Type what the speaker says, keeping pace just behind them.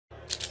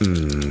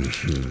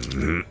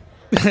Mm-hmm.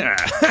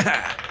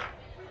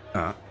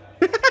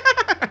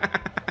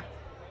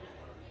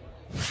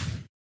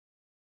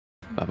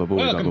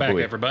 Welcome back,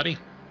 everybody.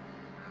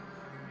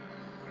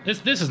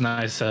 This is a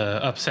nice,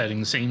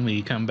 upsetting scene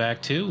we come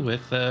back to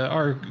with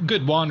our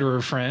good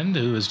wanderer friend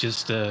who has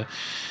just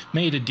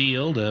made a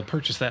deal to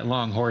purchase that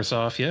long horse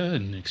off you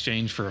in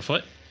exchange for a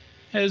foot.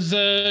 Has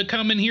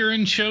come in here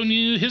and shown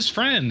you his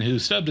friend who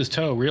stubbed his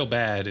toe real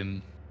bad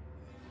and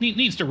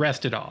needs to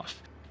rest it off.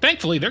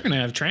 Thankfully, they're going to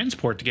have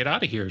transport to get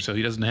out of here so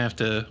he doesn't have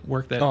to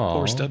work that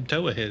poor stubbed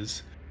toe of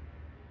his.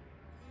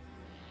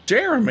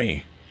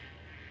 Jeremy!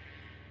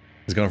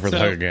 He's going for the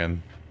hug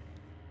again.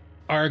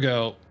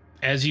 Argo,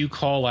 as you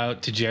call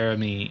out to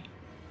Jeremy,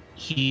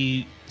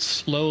 he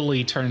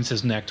slowly turns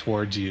his neck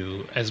towards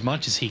you as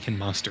much as he can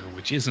muster,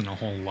 which isn't a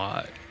whole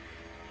lot.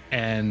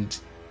 And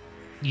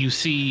you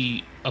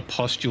see a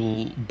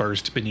pustule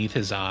burst beneath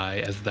his eye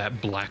as that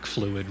black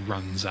fluid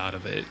runs out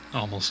of it,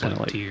 almost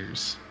like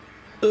tears.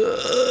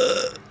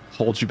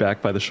 Holds you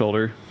back by the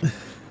shoulder.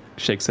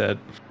 Shakes head.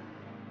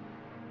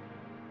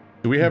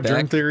 Do we have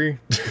germ theory?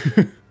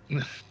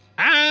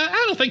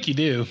 I don't think you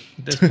do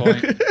at this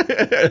point.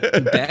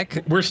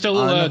 Beck, we're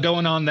still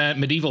going on that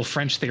medieval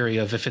French theory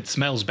of if it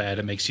smells bad,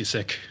 it makes you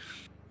sick.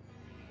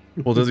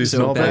 Well, does he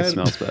smell bad? It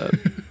smells bad.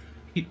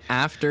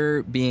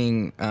 After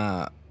being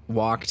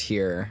walked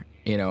here,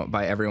 you know,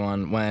 by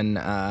everyone,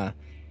 when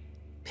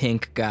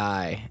Pink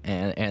Guy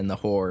and the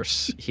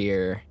horse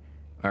here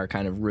are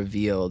kind of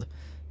revealed,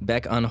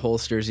 Beck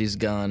unholsters his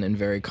gun and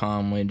very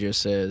calmly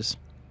just says,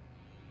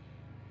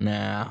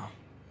 "Now,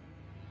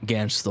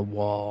 against the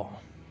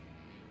wall."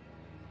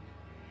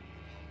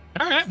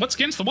 All right, what's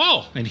against the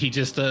wall? And he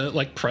just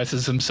like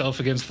presses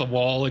himself against the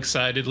wall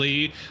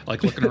excitedly,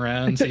 like looking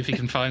around, see if he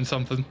can find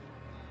something.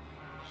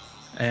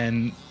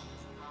 And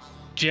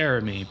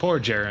Jeremy, poor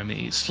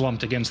Jeremy,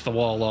 slumped against the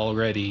wall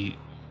already.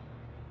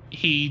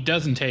 He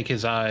doesn't take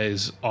his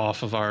eyes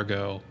off of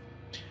Argo,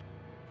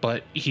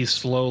 but he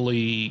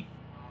slowly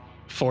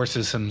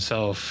forces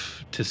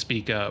himself to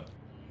speak up.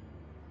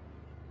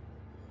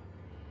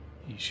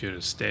 You should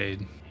have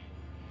stayed.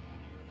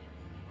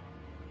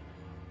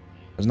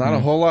 There's not a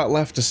whole lot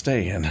left to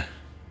stay in.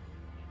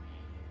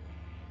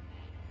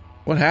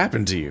 What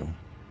happened to you?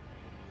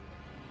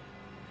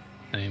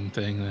 Same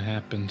thing that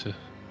happened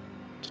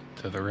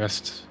to the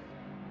rest.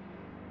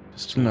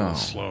 Just a little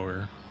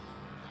slower.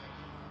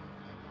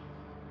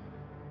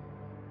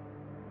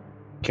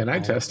 Can I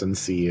test and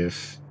see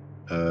if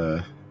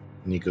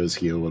Nico's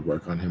heal would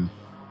work on him?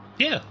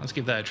 Yeah, let's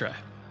give that a try.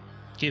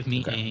 Give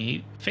me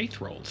a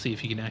faith roll, see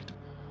if you can act.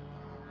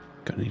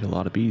 Gonna need a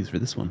lot of bees for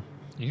this one.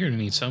 You're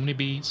gonna need so many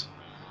bees.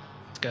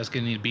 This guy's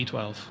gonna need a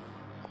B12.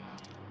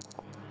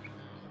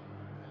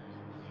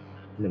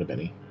 I'm gonna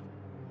Benny.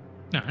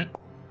 All right.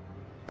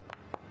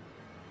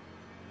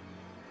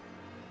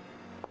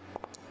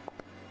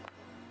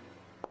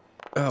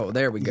 Oh,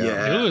 there we go.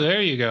 Yeah. Ooh,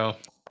 there you go.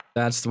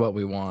 That's what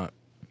we want.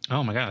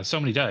 Oh my god, so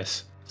many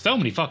dice. So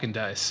many fucking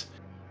dice.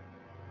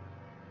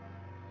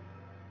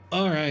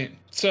 All right.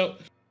 So,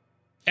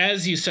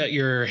 as you set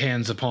your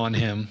hands upon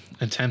him,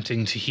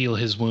 attempting to heal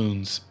his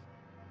wounds,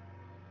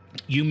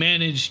 you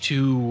manage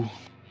to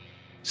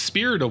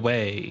spirit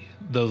away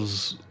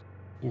those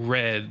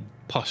red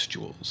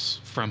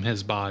pustules from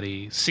his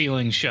body,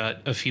 sealing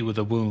shut a few of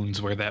the wounds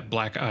where that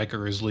black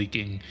ichor is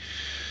leaking.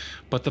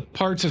 But the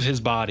parts of his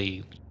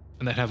body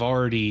that have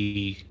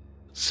already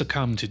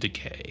succumbed to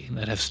decay,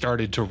 that have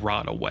started to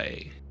rot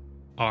away,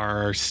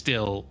 are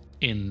still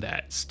in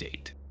that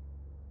state.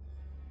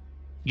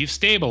 You've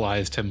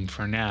stabilized him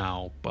for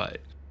now,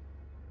 but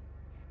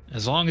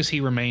as long as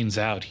he remains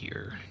out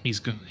here, his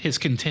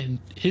condition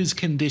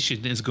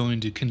is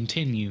going to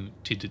continue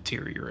to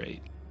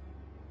deteriorate.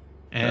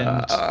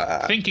 And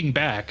thinking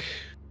back,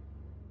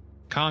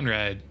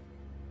 Conrad,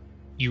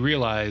 you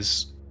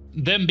realize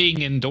them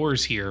being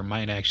indoors here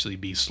might actually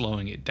be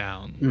slowing it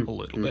down a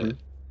little bit.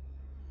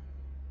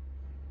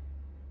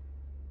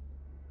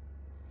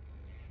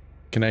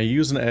 Can I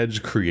use an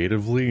edge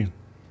creatively?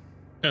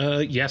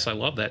 Yes, I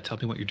love that. Tell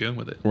me what you're doing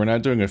with it. We're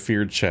not doing a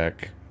fear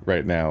check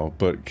right now,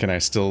 but can I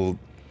still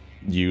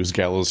use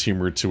gallows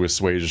humor to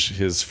assuage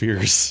his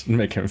fears and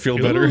make him feel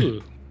better?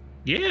 Ooh.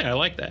 Yeah, I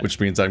like that. Which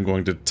means I'm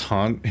going to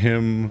taunt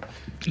him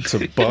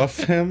to buff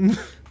him.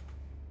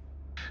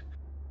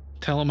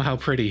 Tell him how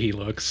pretty he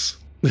looks.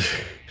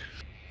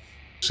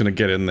 Just gonna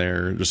get in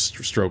there,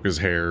 just stroke his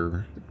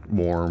hair,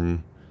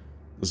 warm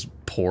this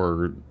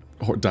poor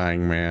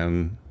dying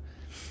man.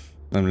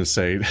 I'm gonna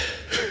say,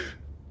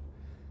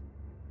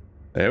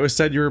 they always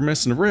said you were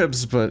missing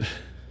ribs, but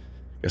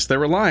guess they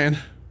were lying.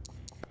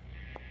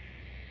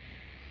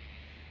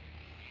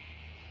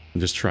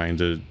 I'm just trying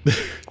to.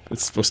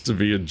 It's supposed to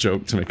be a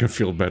joke to make him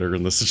feel better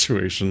in the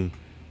situation,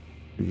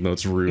 even though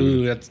it's rude.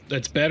 Ooh,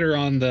 that's better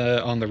on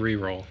the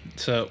reroll.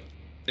 So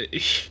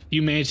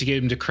you manage to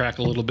get him to crack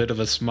a little bit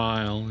of a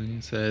smile, and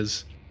he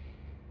says,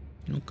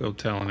 "Don't go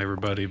telling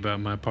everybody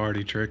about my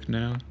party trick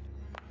now.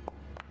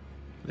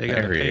 They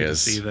gotta pay to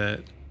see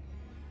that."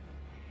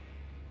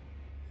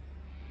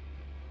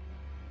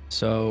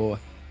 So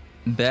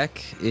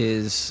Beck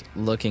is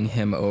looking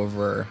him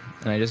over,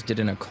 and I just did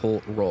an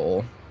occult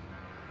roll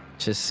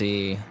to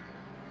see,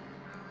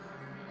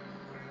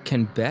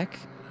 can Beck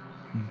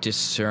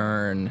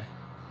discern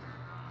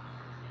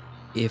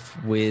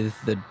if with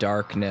the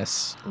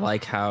darkness,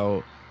 like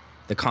how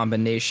the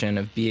combination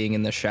of being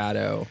in the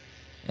shadow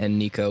and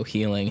Nico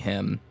healing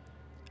him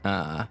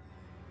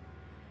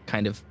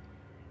kind of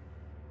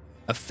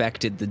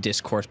affected the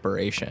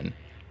discorporation.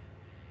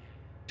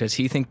 Does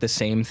he think the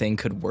same thing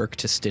could work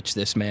to stitch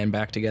this man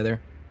back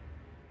together?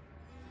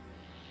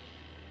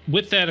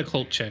 With that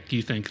occult check,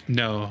 you think,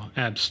 no,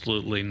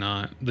 absolutely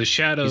not. The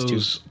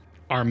shadows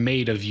are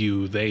made of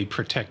you. They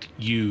protect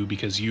you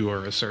because you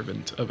are a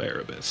servant of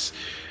Erebus.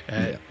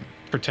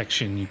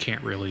 Protection you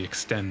can't really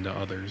extend to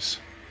others.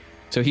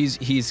 So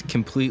he's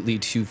completely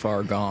too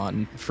far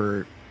gone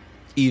for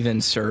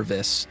even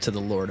service to the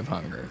Lord of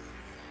Hunger.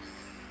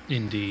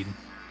 Indeed.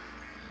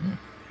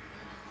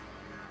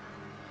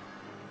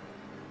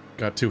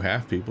 Got two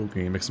half people.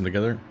 Can you mix them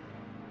together?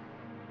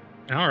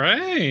 All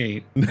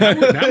right.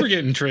 Now we're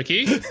getting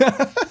tricky.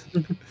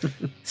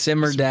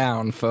 Simmer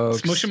down, folks.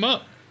 Smush them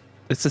up.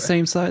 It's the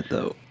same side,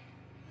 though.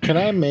 Can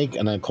I make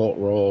an occult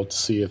roll to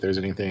see if there's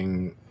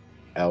anything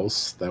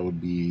else that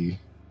would be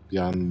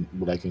beyond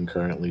what I can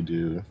currently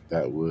do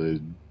that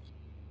would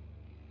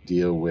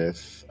deal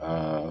with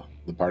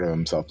the part of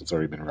himself that's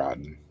already been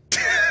rotten?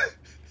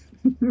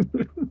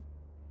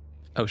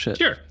 Oh, shit.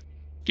 Sure.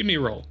 Give me a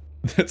roll.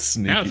 That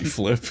sneaky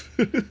flip.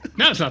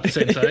 No, it's not the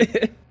same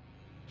side.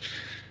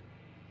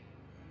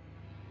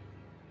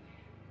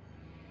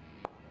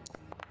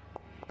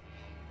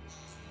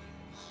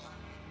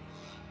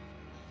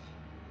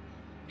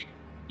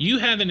 You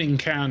haven't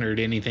encountered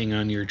anything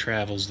on your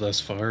travels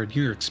thus far.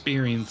 Your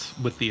experience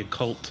with the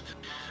occult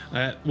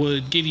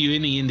would give you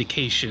any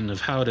indication of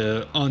how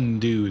to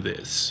undo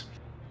this.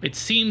 It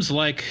seems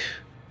like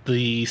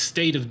the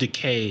state of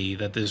decay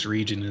that this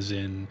region is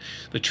in,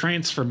 the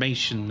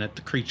transformation that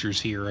the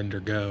creatures here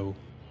undergo,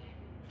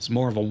 is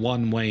more of a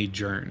one-way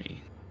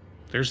journey.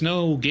 There's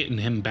no getting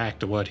him back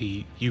to what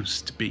he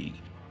used to be,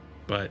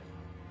 but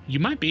you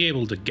might be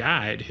able to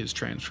guide his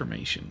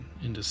transformation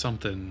into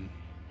something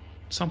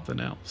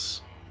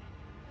else.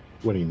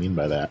 What do you mean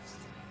by that?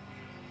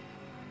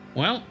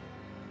 Well,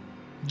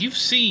 you've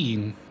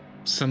seen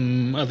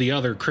some of the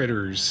other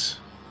critters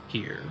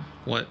here,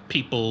 what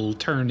people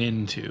turn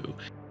into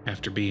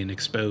after being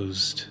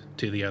exposed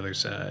to the other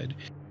side.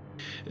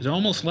 It's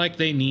almost like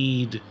they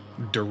need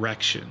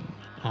direction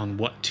on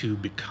what to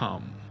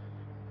become.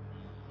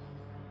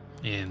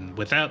 And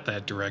without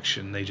that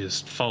direction, they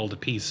just fall to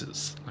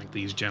pieces, like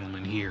these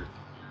gentlemen here.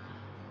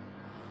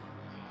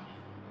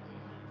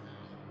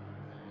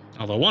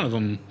 Although one of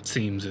them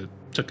seems it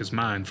took his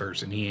mind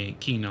first, and he ain't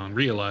keen on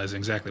realizing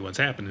exactly what's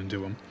happening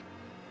to him.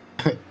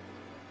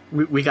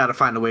 We got to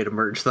find a way to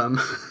merge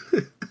them.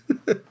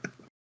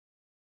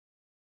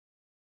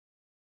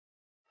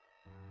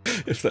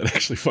 If that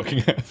actually fucking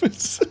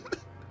happens.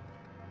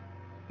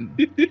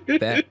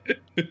 Beck,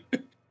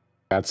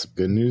 Got some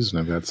good news and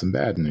I've got some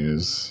bad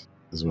news,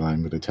 is what I'm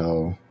going to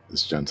tell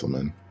this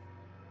gentleman.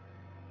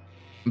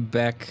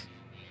 Beck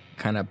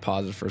kind of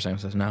pauses for a second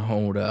and says, now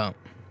hold up.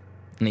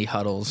 And he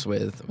huddles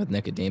with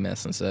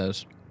Nicodemus and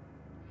says,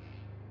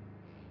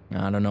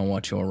 I don't know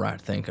what you're right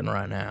thinking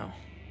right now,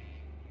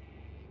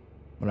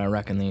 but I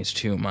reckon these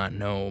two might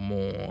know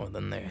more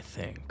than they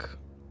think.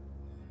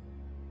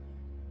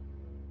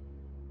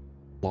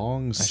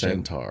 Long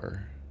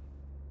centaur.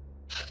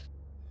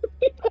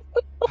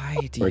 Why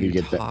do Where do you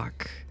you get that?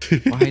 talk? Where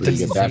Why do you does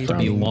get it that need to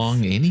from? be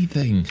Long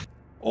anything.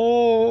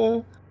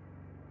 Oh.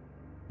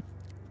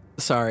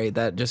 Sorry,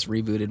 that just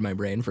rebooted my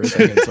brain for a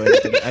second, so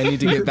I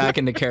need to get back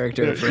into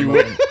character for a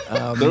moment.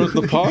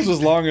 The pause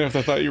was long enough.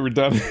 I thought you were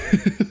done.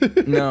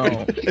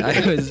 No,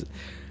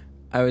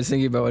 I was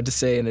thinking about what to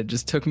say, and it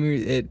just took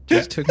me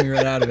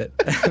right out of it.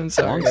 I'm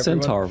sorry, Long everyone.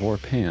 centaur wore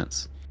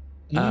pants.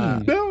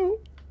 No.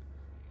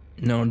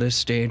 No, this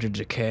stage of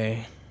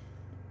decay,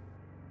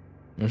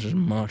 this is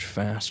much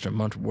faster,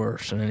 much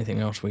worse than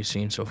anything else we've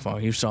seen so far.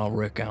 You saw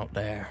Rick out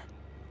there.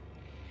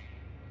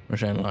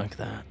 Which ain't like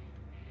that.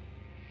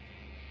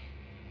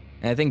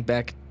 And I think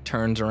Beck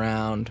turns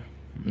around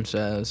and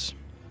says,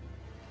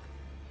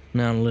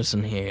 now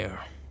listen here.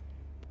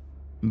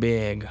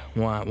 Big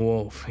white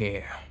wolf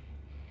here.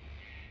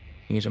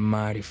 He's a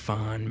mighty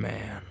fine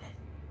man.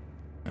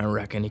 I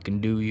reckon he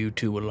can do you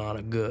two a lot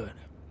of good.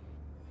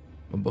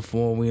 But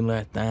before we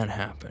let that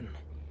happen,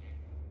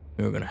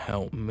 you're gonna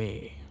help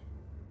me.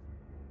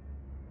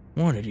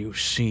 What did you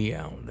see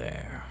out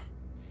there?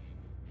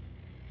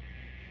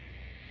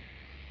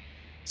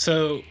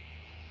 So,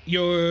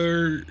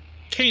 your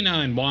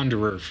canine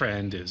wanderer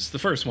friend is the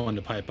first one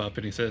to pipe up,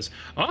 and he says,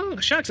 "Oh,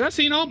 shucks, I've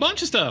seen a whole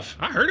bunch of stuff.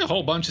 I heard a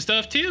whole bunch of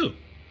stuff, too.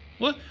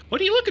 What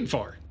are you looking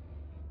for?"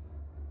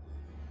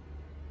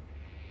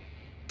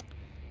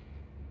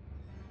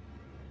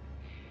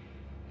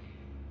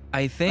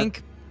 I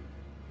think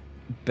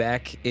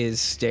Beck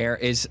is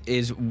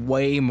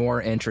way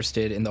more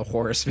interested in the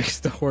horse because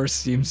the horse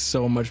seems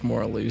so much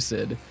more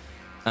lucid.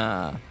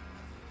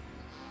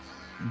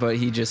 but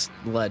he just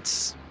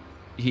lets.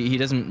 He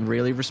doesn't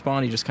really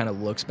respond. He just kind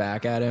of looks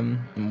back at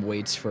him and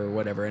waits for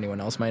whatever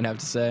anyone else might have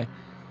to say.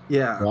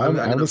 Yeah. Well, I'm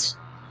I gonna, was-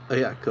 oh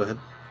yeah, go ahead.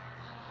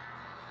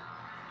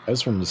 I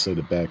just wanted to say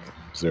to Beck,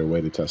 is there a way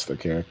to test their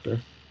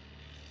character?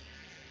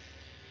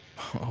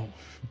 Oh,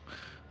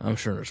 I'm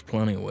sure there's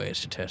plenty of ways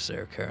to test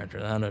their character.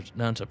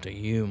 That's up to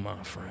you,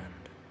 my friend.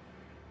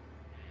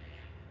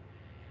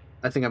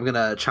 I think I'm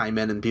gonna chime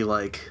in and be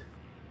like,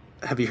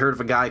 have you heard of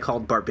a guy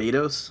called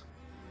Barbados?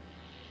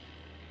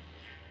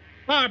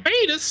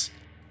 Barbados?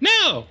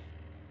 No.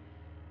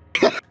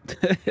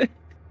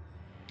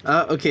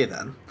 Okay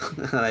then.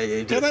 Can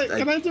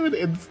I do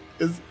it?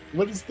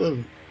 What is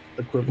the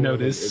equivalent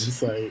Notice. of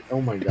insight?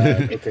 Oh my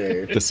god.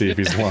 Okay. To see if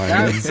he's That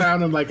lying.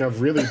 sounded like a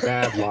really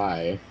bad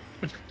lie.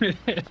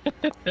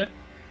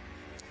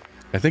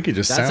 I think he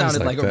just That sounds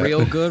sounded like that. a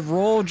real good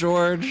roll,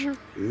 George.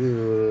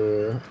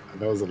 Ew,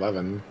 that was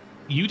 11.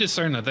 You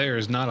discern that there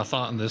is not a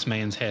thought in this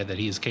man's head that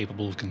he is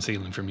capable of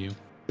concealing from you.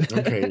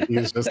 Okay, he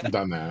is just a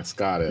dumbass.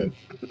 Got it.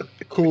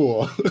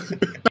 Cool.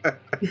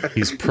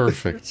 He's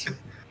perfect.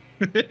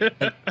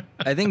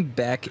 I think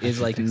Beck is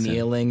like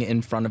kneeling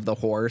in front of the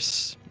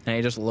horse, and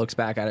he just looks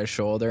back at his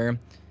shoulder,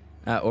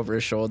 over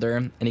his shoulder,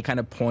 and he kind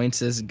of points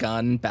his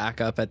gun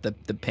back up at the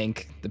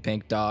pink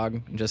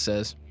dog, and just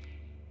says,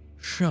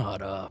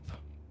 "Shut up."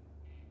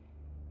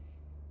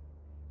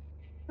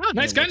 Oh,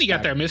 nice gun you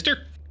got there,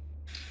 mister.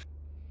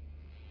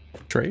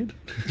 Trade?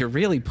 You're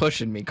really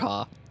pushing me,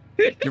 Caw.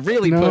 You're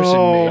really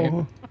pushing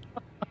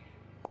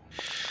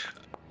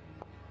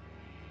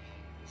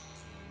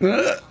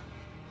me.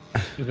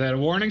 Is that a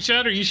warning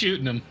shot or are you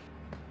shooting him?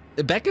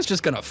 Beck is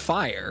just gonna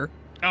fire.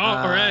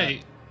 All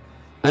right.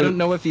 I don't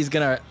know if he's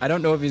gonna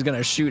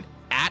shoot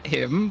at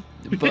him,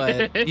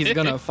 but he's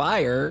gonna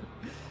fire.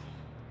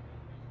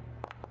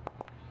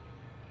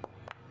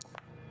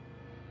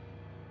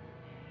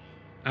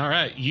 All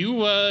right.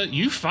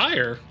 You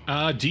fire.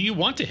 Do you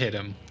want to hit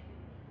him?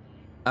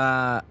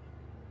 I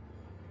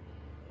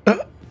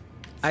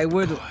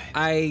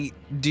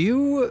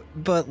do,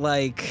 but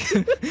like,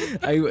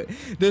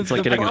 It's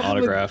like getting an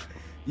autograph.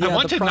 I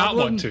want to not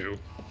want to.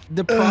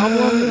 The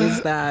problem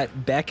is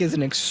that Beck is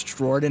an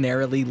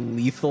extraordinarily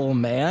lethal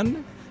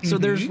man. So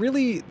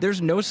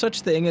there's no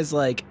such thing as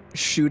like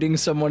shooting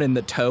someone in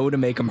the toe to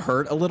make him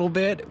hurt a little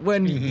bit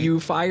when you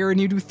fire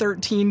and you do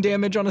 13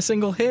 damage on a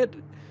single hit.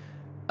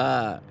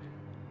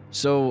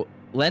 So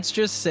let's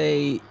just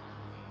say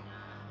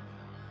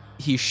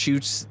he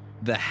shoots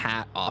the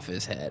hat off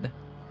his head.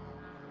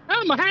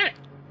 Oh, my hat.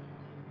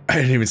 I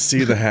didn't even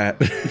see the hat.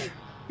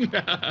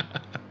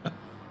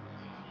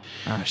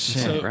 Ah, shit.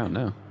 It's on the ground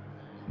now.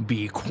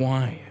 Be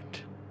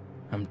quiet.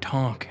 I'm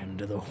talking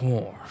to the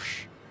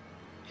horse.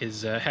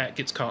 His hat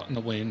gets caught in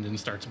the wind and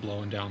starts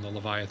blowing down the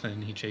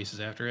Leviathan. He chases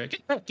after it.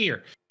 Get back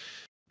here.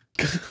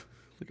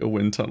 Like a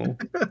wind tunnel.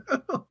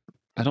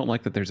 I don't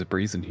like that there's a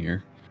breeze in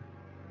here.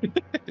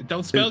 It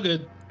don't smell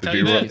good. Tell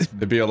you that.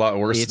 It'd be a lot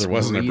worse if It's there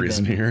wasn't a breeze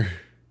in breathing. here.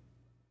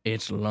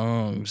 Its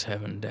lungs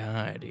haven't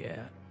died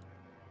yet.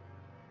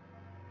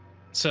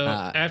 So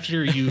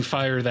after you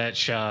fire that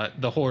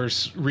shot, the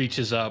horse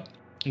reaches up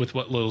with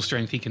what little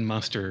strength he can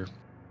muster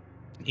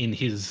in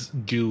his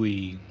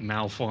gooey,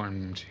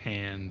 malformed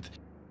hand,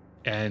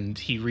 and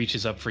he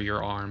reaches up for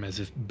your arm as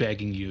if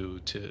begging you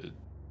to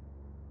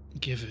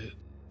give it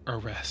a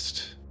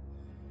rest.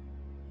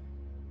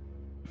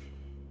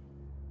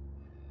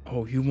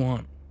 Oh, you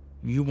want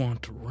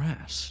to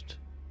rest?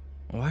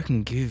 Oh, I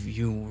can give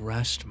you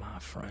rest, my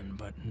friend,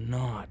 but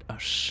not a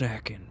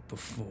second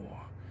before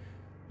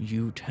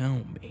you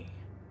tell me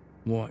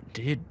what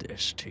did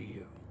this to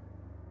you.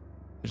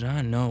 'Cause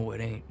I know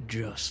it ain't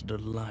just the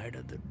light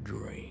of the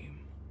dream.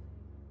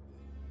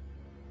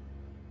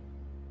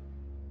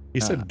 He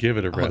said give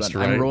it a hold rest,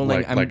 on, right? I'm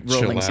rolling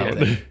chill out.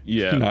 something.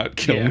 Yeah. Not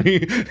kill Yeah.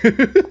 me.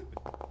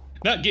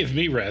 Not give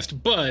me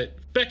rest, but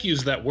Beck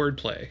used that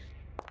wordplay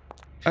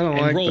I don't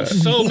and like rolled that.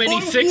 so many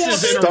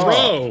sixes in a Stop.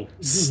 row.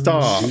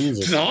 Stop.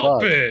 Jesus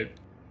Stop fuck. it.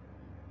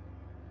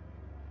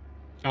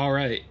 All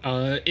right.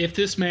 If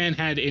this man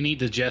had any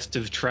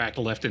digestive tract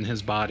left in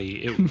his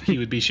body, he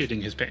would be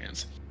shitting his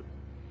pants.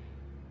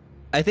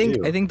 I think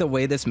Ew. the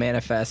way this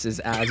manifests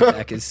is as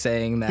Beck is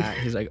saying that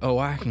he's like, "Oh,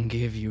 I can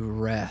give you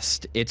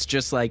rest." It's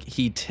just like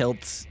he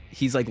tilts.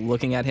 He's like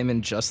looking at him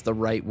in just the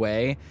right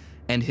way,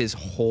 and his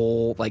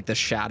whole like the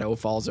shadow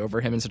falls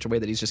over him in such a way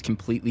that he's just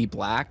completely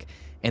black,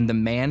 and the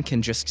man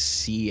can just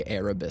see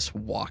Erebus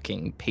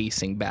walking,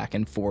 pacing back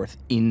and forth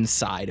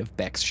inside of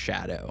Beck's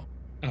shadow,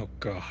 Oh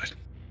God.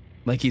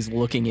 like he's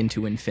looking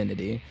into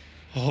infinity.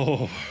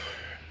 Oh.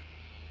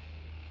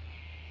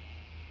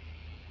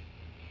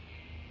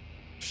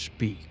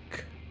 Speak.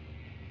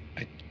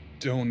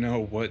 Don't know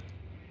what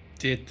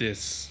did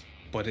this,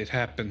 but it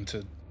happened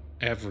to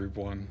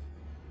everyone.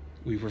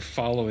 We were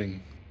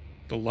following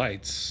the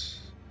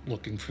lights,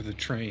 looking for the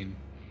train.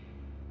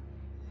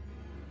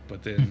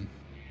 But then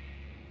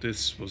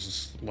this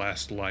was the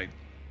last light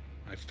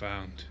I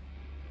found.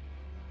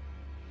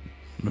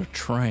 The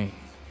train.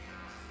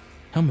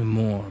 Tell me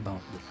more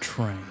about the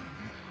train.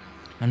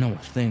 I know a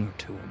thing or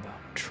two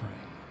about trains.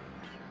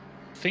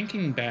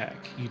 Thinking back,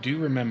 you do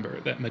remember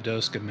that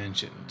Medoska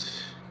mentioned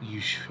you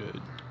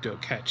should go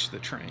catch the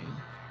train.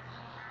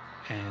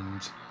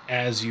 And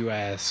as you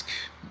ask,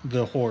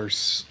 the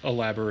horse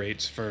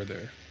elaborates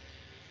further.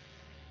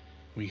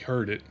 We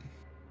heard it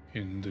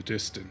in the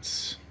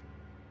distance,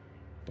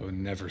 but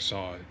never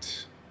saw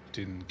it.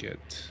 Didn't get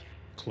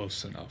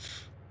close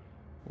enough.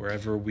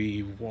 Wherever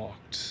we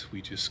walked,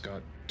 we just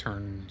got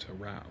turned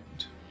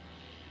around.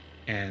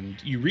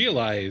 And you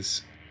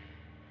realize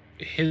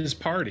his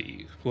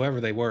party,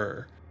 whoever they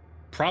were,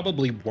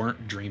 probably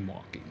weren't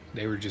dreamwalking.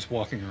 They were just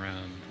walking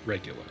around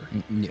regular.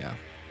 Yeah.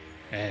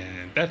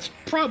 And that's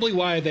probably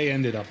why they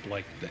ended up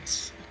like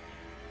this.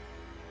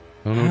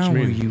 I don't know How what you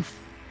were mean. you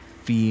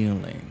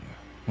feeling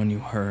when you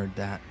heard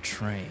that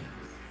train?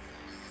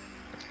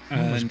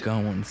 What was And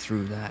going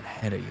through that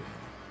head of yours?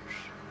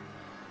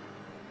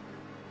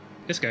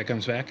 this guy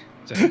comes back.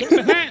 He's like, "What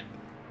about that?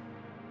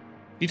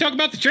 You talk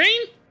about the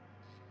train?"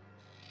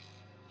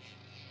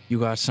 You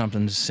got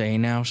something to say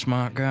now,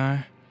 smart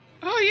guy?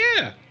 Oh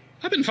yeah,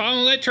 I've been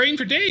following that train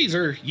for days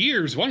or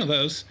years. One of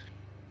those.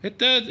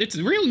 It's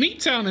real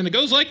neat sound, and it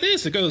goes like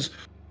this. It goes.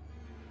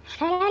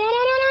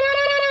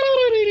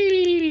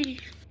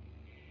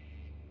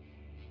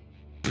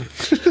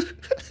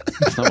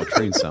 That's not what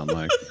trains sound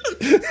like.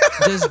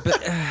 Does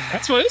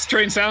That's what this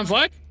train sounds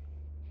like.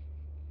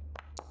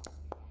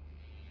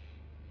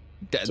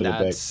 So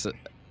that's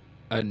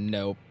a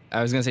no.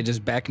 I was gonna say, does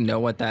Beck know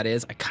what that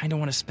is? I kind of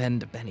want to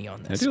spend a penny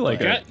on this. I do like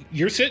but- it. Yeah,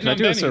 you're sitting Can I on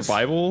do a bennies.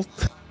 survival?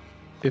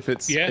 If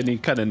it's Yeah. any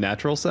kind of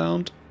natural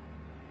sound?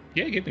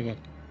 Yeah, give me one.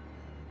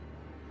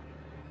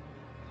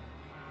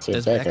 So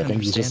Does Beck, Beck I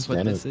think he's understand just what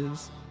an this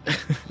innocent. is?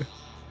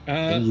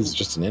 I think he's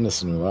just an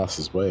innocent who lost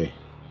his way.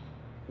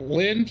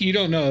 Lynn, you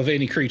don't know of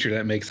any creature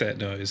that makes that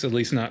noise, at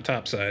least not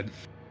topside.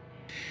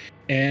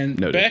 And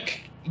Noted.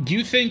 Beck,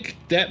 you think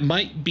that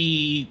might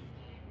be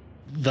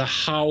the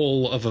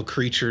howl of a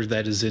creature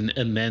that is in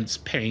immense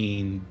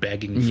pain,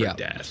 begging for Yep.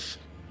 death.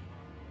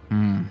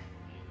 Hmm.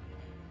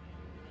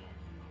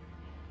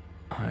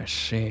 I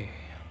see.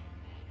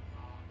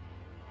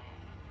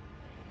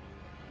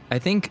 I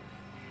think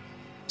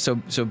so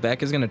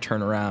Beck is gonna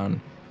turn around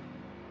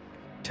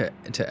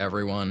to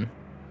everyone.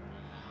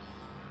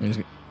 This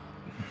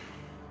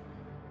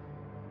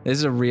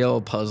is a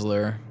real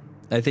puzzler.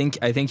 I think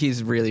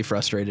he's really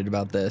frustrated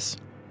about this.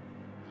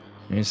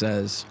 And he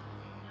says,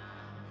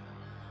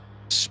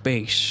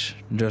 space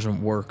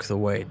doesn't work the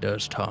way it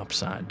does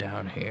topside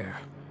down here.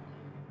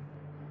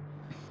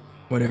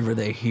 Whatever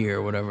they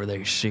hear, whatever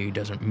they see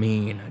doesn't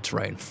mean it's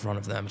right in front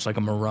of them. It's like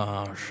a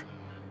mirage.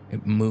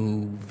 It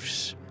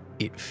moves.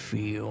 It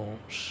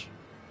feels.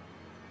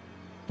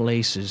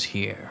 Places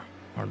here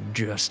are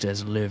just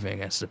as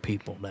living as the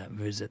people that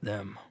visit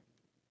them.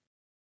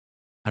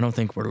 I don't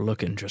think we're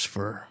looking just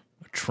for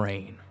a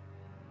train.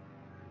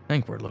 I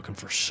think we're looking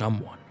for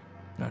someone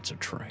that's a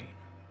train.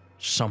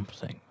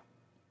 Something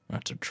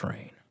that's a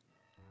train.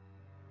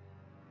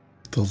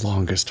 The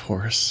longest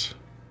horse.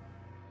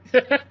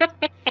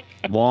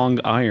 Long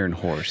iron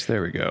horse.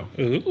 There we go.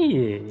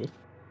 Ooh.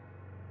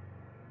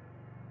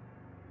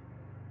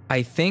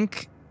 I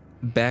think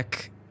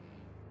Beck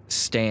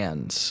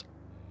stands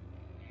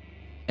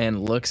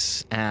and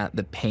looks at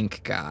the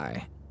pink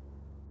guy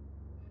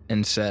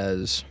and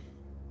says,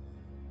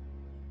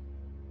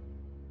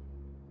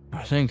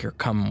 I think you're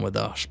coming with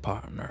us,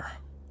 partner.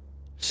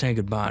 Say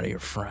goodbye to your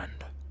friend.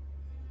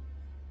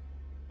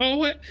 Oh,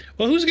 what?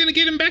 Well, who's gonna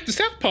get him back to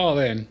Southpaw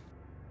then?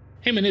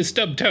 Him and his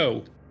stub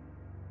toe.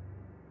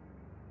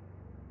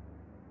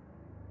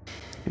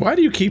 Why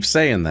do you keep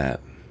saying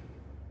that?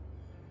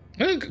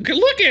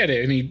 Look at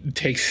it. And he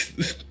takes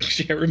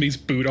Jeremy's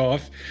boot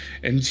off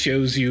and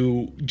shows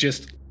you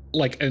just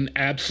like an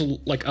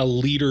absolute, like a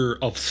liter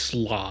of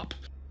slop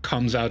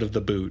comes out of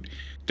the boot.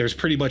 There's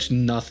pretty much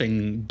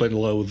nothing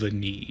below the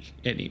knee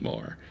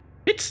anymore.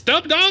 It's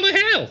stubbed all to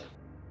hell.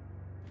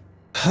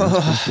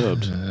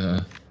 Stubbed.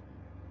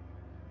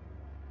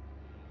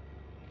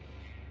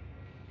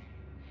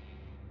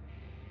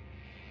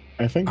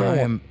 I think I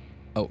am.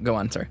 Oh, go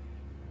on, sir.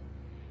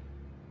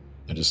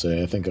 I just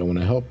say I think I want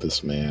to help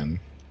this man,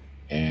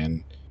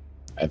 and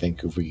I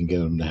think if we can get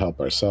him to help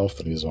ourselves,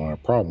 then he's not our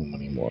problem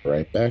anymore,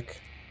 right, Beck?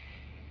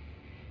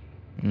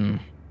 I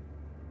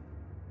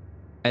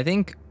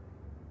think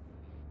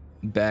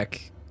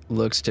Beck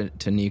looks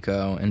to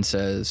Nico and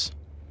says,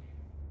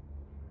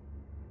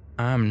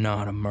 I'm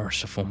not a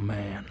merciful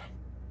man,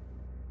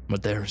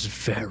 but there's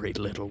very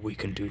little we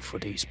can do for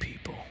these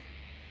people.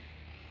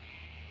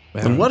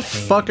 They're Then in what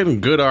pain.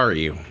 fucking good are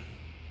you?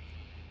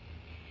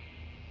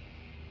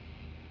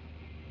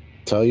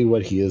 Tell you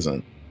what he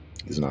isn't.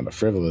 He's not a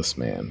frivolous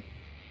man.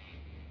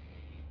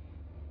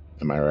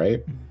 Am I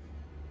right?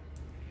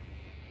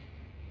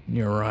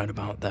 You're right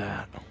about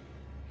that.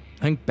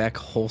 I think Beck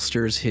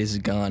holsters his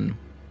gun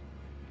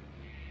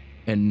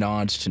and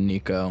nods to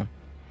Nico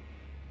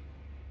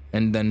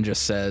and then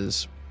just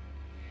says,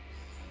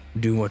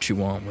 do what you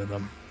want with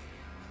him,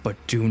 but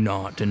do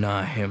not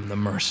deny him the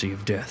mercy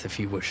of death if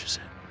he wishes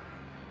it.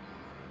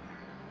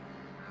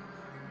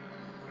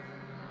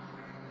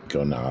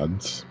 Nico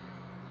nods.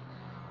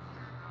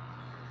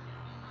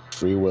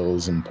 Free will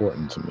is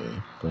important to me,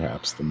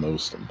 perhaps the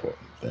most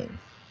important thing.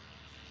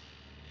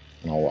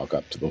 And I'll walk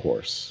up to the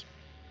horse.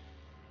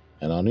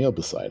 And I'll kneel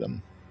beside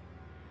him.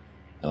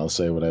 And I'll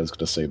say what I was going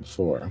to say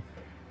before.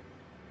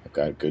 I've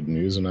got good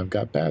news and I've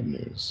got bad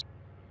news.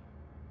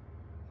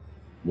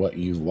 What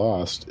you've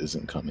lost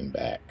isn't coming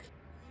back.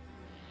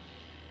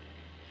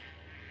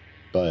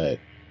 But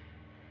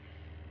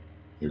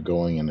you're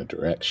going in a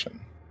direction.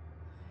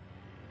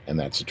 And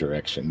that's a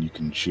direction you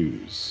can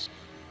choose.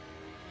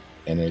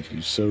 And if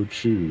you so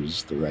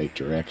choose the right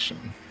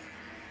direction,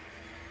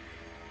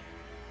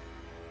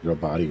 your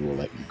body will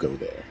let you go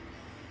there.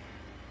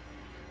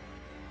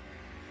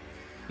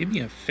 Give me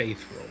a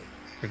faith roll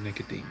for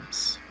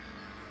Nicodemus.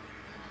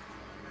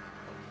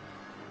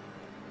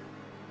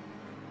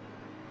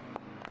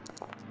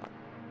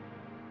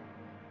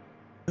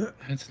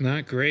 That's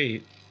not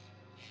great.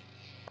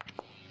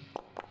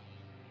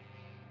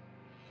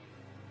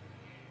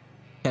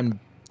 Can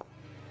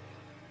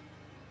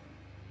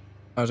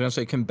I was gonna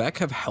say, can Beck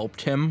have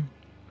helped him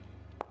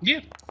Yeah,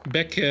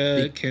 Beck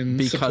can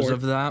because support.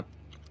 of that?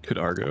 Could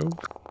Argo?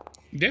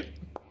 Yeah.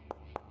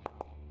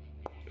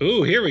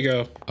 Ooh, here we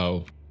go.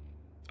 Oh,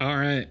 All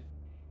right.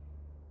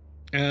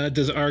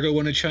 Does Argo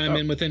want to chime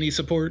in with any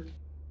support?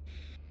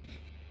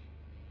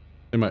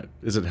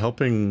 Is it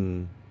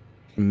helping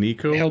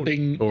Nico?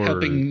 Helping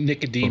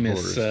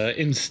Nicodemus the horse?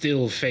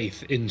 instill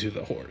faith into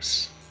the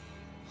horse.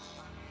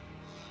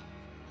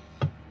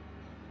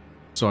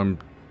 So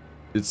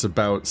it's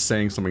about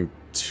saying something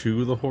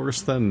to the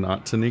horse then,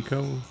 not to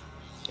Nico?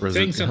 Or is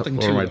Saying something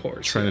or to am I the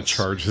horse, trying yes. to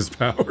charge his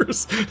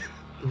powers?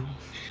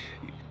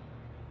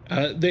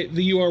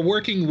 You are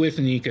working with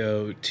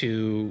Nico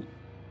to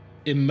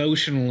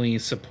emotionally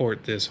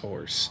support this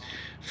horse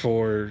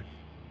for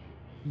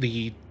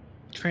the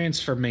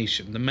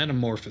transformation, the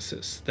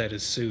metamorphosis that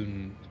is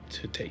soon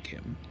to take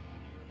him.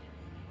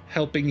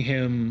 Helping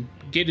him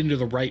get into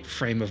the right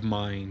frame of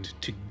mind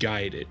to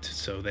guide it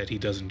so that he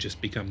doesn't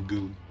just become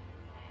goo.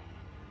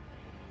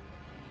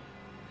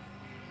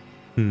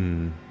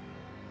 Trying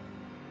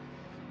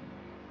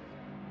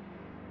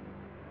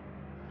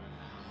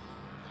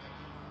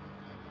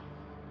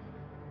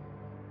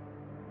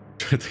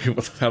to think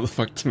about how the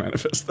fuck to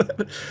manifest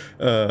that.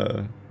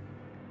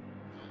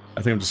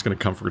 I think I'm just gonna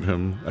comfort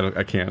him.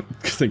 I can't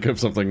think of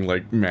something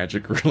like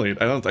magic related.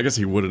 I guess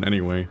he wouldn't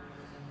anyway.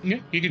 Yeah,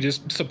 you could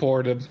just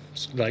support him,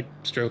 like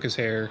stroke his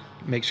hair,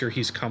 make sure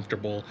he's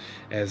comfortable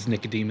as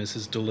Nicodemus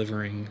is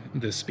delivering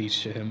this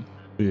speech to him.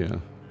 Yeah.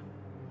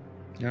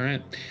 All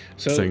right.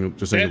 So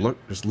Just saying,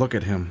 just look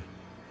at him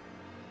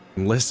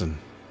and listen.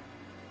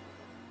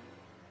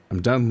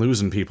 I'm done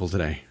losing people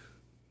today.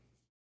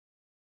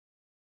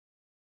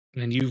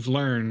 And you've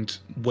learned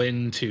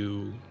when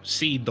to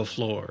cede the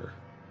floor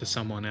to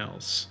someone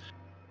else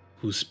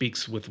who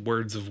speaks with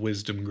words of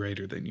wisdom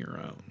greater than your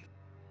own.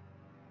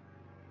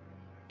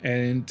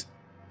 And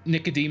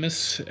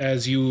Nicodemus,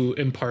 as you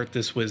impart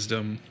this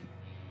wisdom,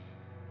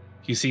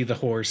 you see the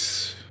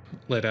horse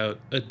let out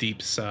a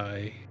deep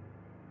sigh,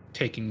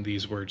 taking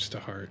these words to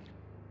heart,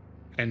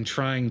 and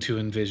trying to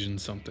envision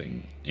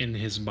something in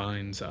his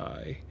mind's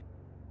eye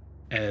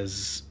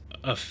as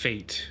a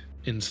fate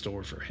in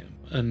store for him,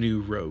 a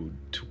new road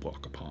to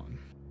walk upon.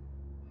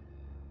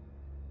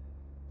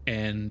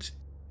 And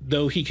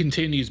though he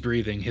continues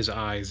breathing, his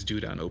eyes do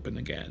not open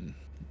again.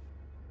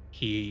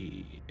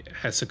 He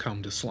has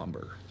succumbed to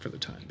slumber for the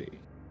time being.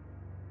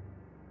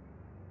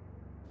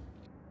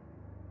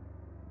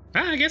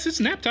 I guess it's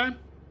nap time.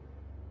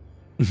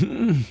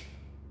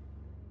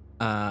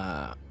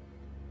 I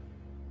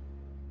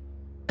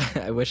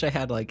wish I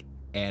had like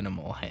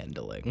animal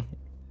handling.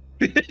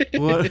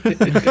 What?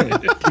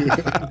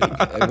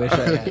 I wish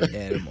I had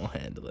animal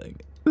handling.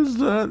 What does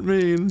that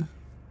mean?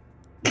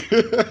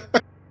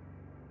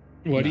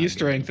 What do you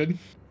strengthen?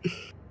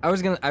 I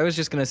was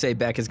just gonna say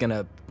Beck is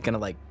gonna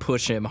like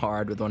push him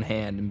hard with one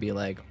hand and be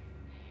like,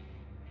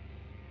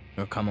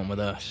 "You're coming with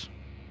us.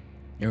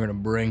 You're gonna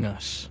bring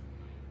us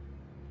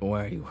to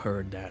where you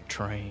heard that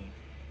train."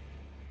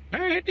 All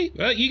right,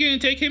 you gonna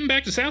take him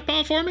back to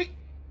Southpaw for me?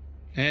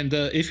 And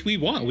if we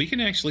want, we can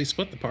actually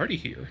split the party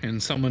here,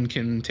 and someone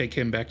can take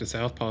him back to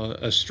Southpaw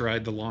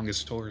astride the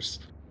longest horse.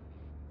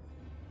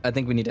 I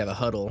think we need to have a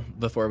huddle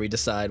before we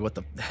decide what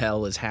the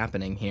hell is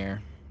happening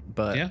here.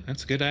 But Yeah,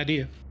 that's a good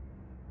idea.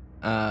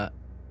 I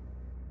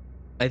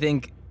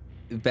think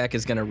Beck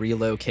is gonna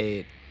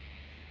relocate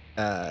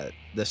the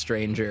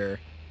stranger,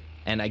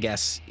 and I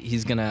guess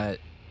he's gonna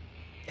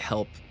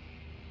help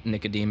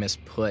Nicodemus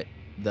put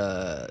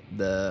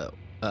the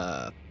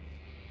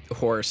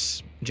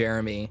horse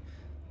Jeremy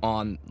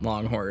on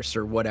long horse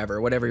or whatever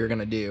you're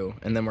gonna do,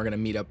 and then we're gonna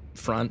meet up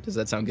front. Does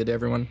that sound good to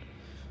everyone?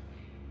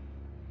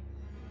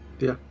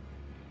 Yeah.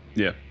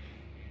 Yeah.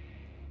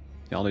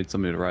 Y'all need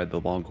somebody to ride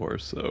the long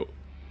horse, so.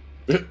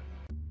 I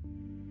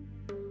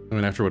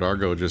mean, after what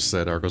Argo just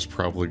said, Argo's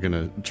probably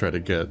gonna try to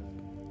get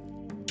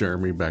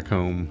Jeremy back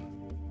home.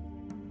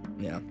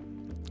 Yeah.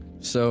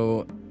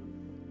 So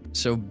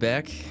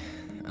Beck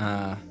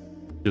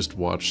just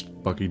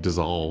watched Bucky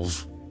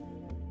dissolve.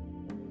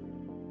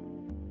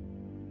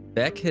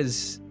 Beck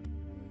has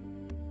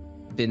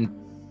been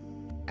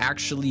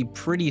actually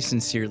pretty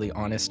sincerely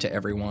honest to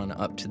everyone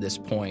up to this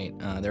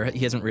point.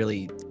 He hasn't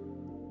really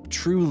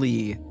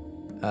truly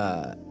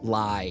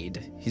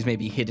lied. He's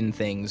maybe hidden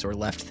things or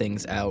left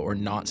things out or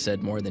not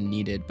said more than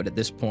needed, but at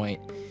this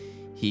point,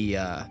 he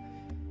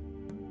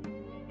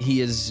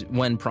is,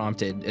 when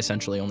prompted,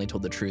 essentially only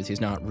told the truth.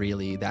 He's not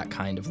really that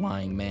kind of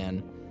lying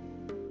man.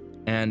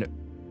 And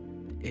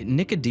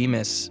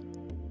Nicodemus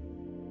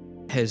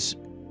has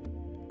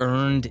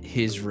earned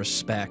his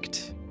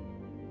respect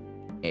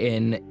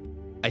and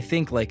I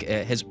think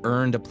has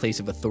earned a place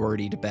of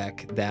authority to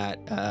Beck that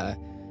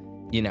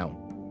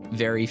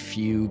very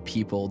few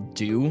people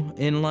do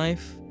in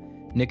life.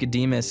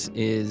 Nicodemus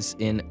is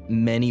in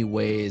many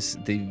ways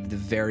the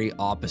very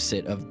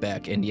opposite of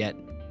Beck, and yet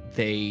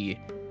they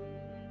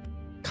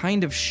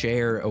kind of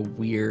share a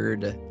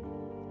weird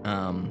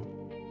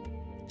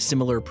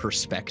similar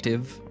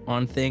perspective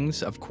on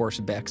things. Of course,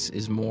 Beck's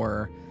is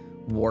more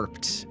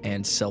warped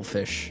and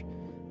selfish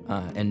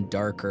and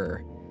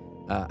darker.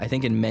 I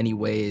think in many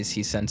ways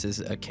he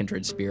senses a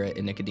kindred spirit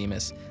in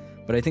Nicodemus,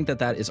 but I think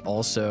that is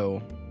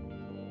also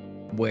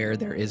where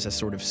there is a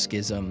sort of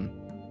schism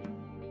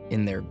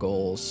in their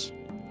goals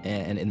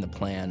and in the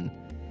plan.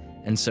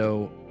 And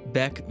so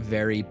Beck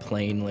very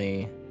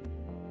plainly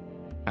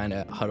kind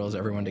of huddles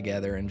everyone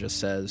together and just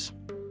says,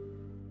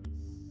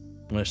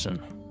 listen,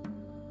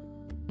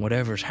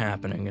 whatever's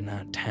happening in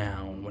that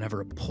town,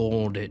 whatever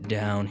pulled it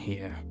down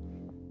here,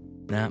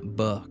 that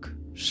buck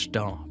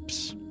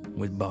stops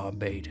with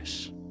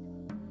Barbados.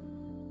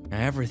 Now,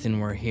 everything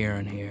we're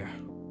hearing here,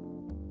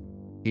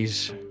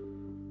 he's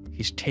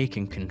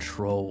taking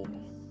control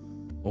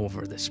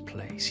over this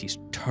place. He's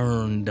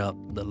turned up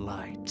the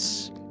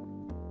lights.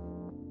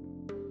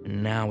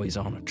 And now he's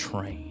on a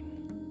train.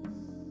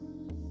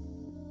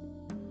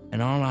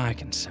 And all I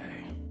can say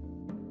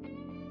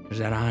is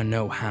that I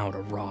know how to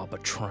rob a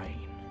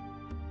train.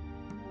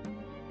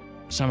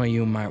 Some of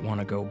you might want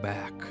to go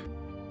back,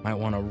 might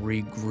want to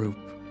regroup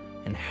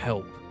and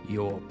help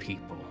your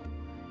people.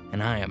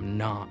 And I am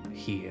not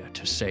here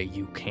to say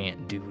you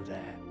can't do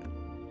that.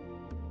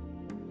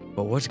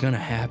 But what's gonna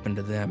happen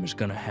to them is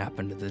gonna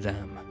happen to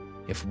them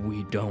if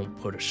we don't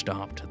put a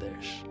stop to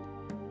this.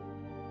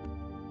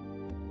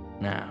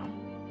 Now,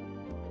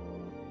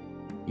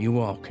 you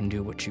all can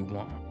do what you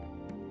want.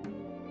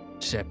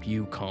 Except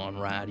you,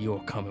 Conrad, you're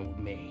coming with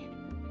me.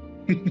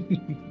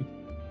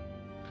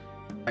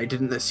 I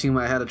didn't assume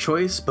I had a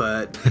choice,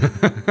 but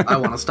I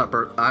want to stop.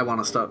 I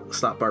want to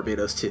stop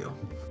Barbados too.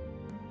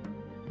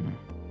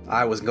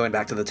 I was going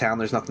back to the town.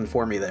 There's nothing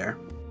for me there.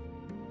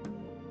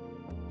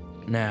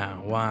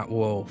 Now, White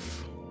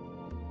Wolf.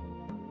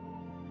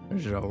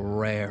 This is a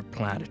rare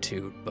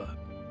platitude, but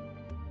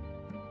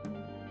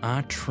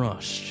I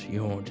trust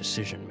your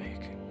decision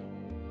making.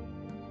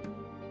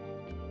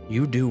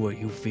 You do what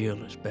you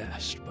feel is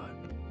best, but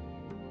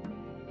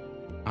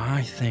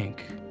I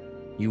think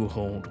you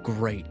hold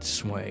great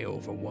sway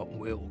over what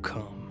will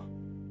come.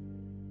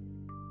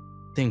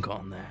 Think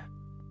on that.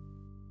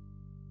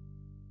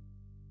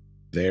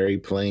 Very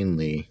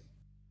plainly,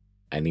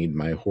 I need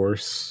my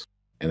horse,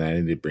 and I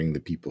need to bring the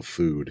people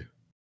food.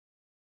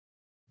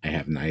 I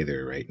have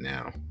neither right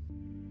now.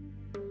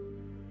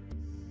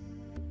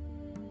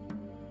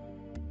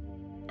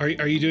 Are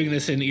you doing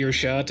this in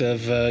earshot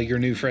of your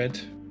new friend?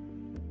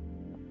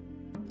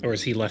 Or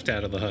is he left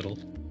out of the huddle?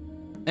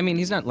 I mean,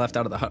 he's not left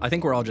out of the huddle. I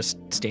think we're all just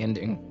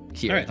standing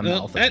here All at the right,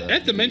 mouth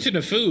at the mention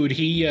of food,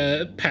 he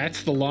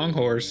pats the long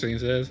horse and he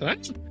says,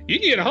 you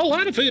can get a whole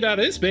lot of food out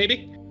of this,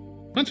 baby.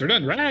 Once we're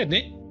done riding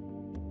it.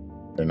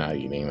 They're not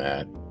eating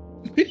that.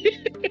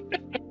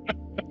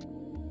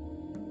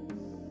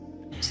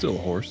 Still a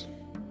horse.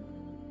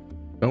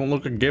 Don't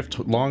look a gift,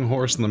 long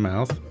horse in the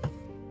mouth.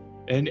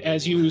 And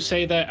as you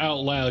say that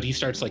out loud, he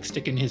starts like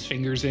sticking his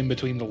fingers in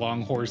between the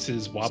long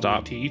horse's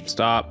wobbly teeth.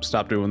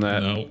 Stop doing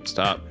that. No.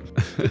 Stop.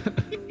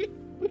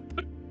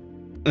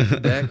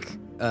 Beck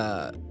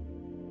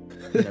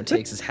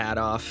takes his hat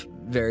off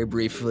very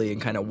briefly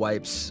and kind of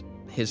wipes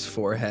his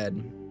forehead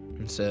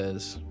and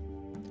says,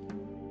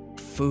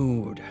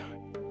 food.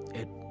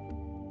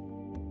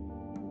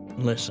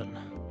 Listen,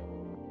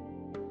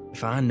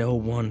 if I know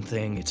one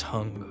thing, it's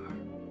hunger.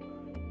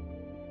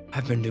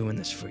 I've been doing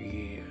this for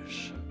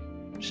years.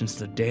 Since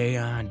the day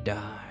I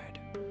died,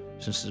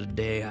 since the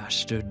day I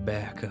stood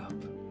back up,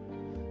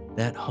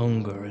 that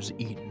hunger is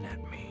eating at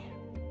me.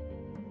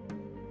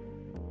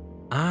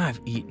 I've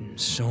eaten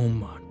so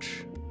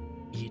much,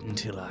 eaten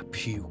till I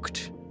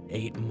puked,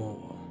 ate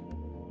more,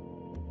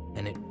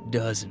 and it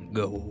doesn't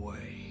go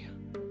away.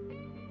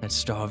 That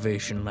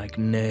starvation like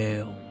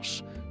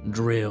nails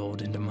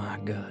drilled into my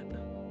gut.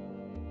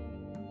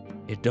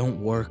 It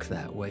don't work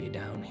that way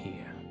down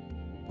here.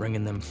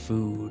 Bringing them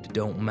food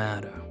don't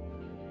matter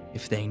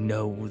if they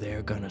know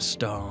they're gonna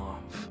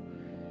starve.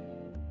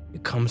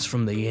 It comes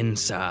from the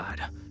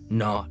inside,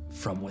 not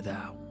from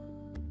without.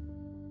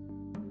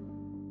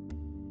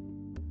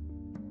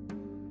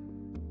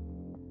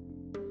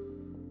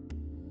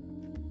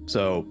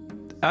 So,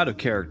 out of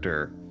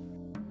character,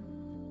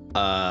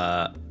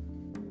 the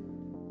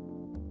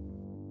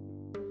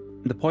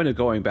point of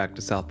going back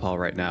to Southpaw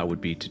right now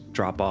would be to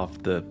drop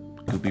off the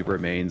goopy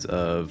remains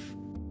of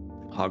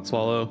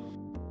Hogswallow.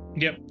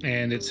 Yep,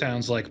 and it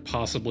sounds like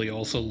possibly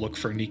also look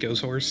for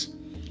Nico's horse.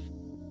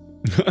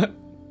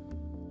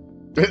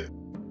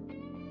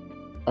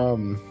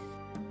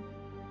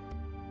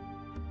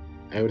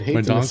 I would hate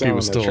My to miss donkey out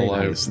was on that still train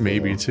alive, heist,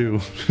 maybe though. too.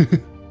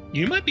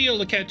 You might be able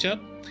to catch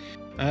up.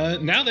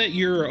 Now that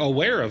you're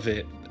aware of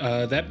it,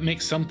 that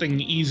makes something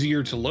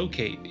easier to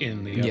locate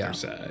in the Yeah. other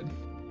side.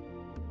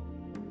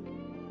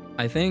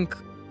 I think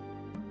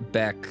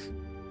Beck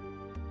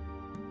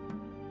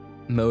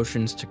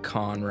motions to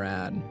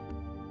Conrad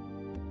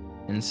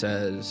and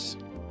says,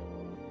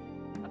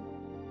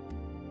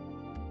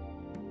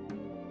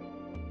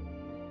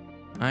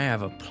 I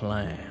have a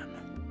plan,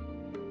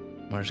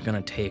 but it's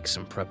gonna take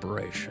some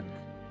preparation.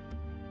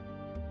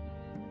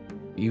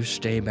 You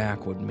stay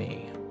back with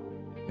me.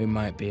 We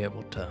might be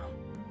able to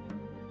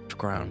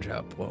scrounge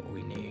up what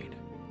we need.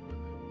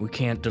 We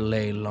can't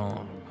delay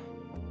long.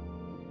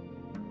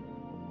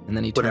 And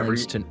then he Whatever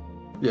turns to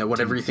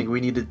whatever you think we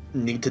need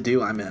to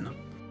do, I'm in.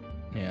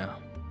 yeah.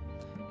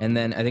 And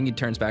then I think he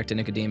turns back to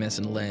Nicodemus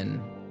and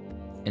Lynn,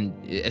 and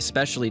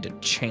especially to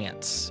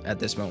Chance at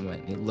this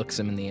moment. He looks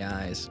him in the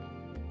eyes,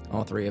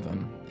 all three of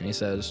them, and he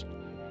says,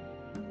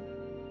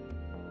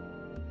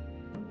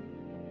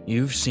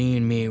 You've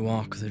seen me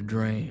walk the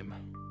dream.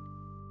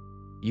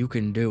 You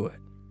can do it.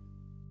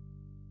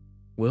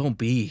 We'll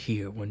be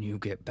here when you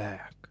get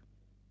back.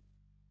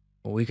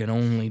 But we can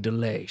only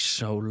delay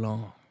so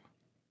long.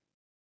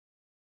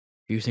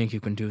 You think you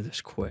can do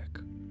this quick?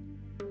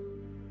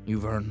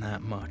 You've earned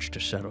that much to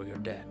settle your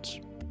debts.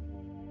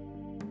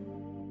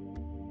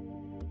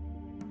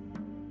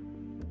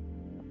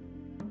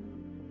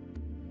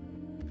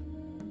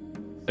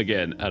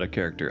 Again, out of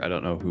character, I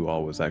don't know who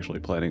all was actually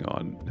planning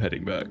on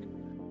heading back.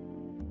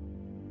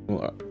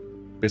 Well,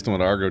 based on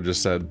what Argo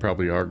just said,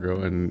 probably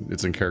Argo, and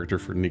it's in character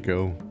for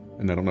Nico.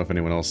 And I don't know if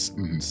anyone else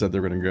said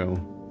they're gonna go.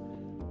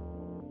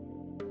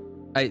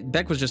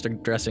 Beck was just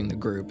addressing the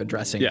group,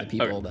 addressing Yeah, the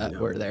people okay. that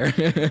were there.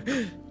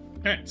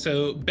 All right,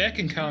 so Beck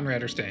and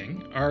Conrad are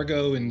staying.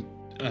 Argo and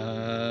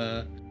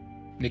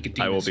Nicodemus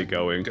I will be are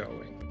going.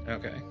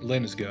 Okay,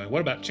 Lynn is going.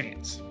 What about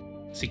Chance?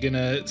 Is he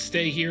gonna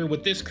stay here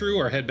with this crew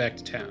or head back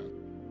to town?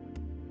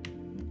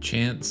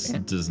 Chance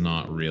does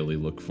not really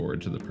look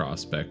forward to the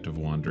prospect of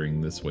wandering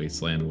this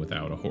wasteland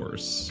without a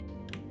horse.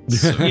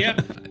 So Yeah,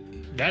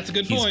 that's a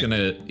good point.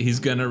 He's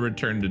gonna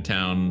return to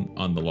town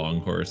on the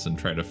long horse and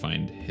try to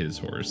find his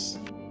horse.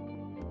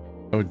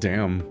 Oh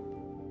damn,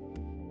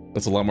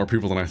 that's a lot more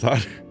people than I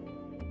thought.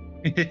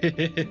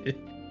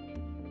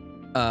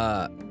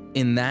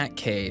 In that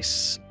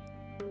case,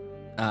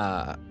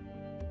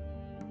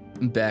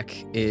 Beck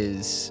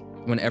is,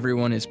 when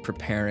everyone is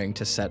preparing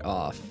to set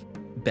off,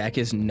 Beck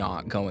is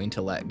not going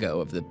to let go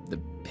of the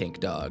pink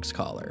dog's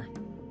collar.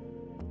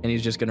 And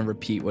he's just going to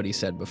repeat what he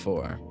said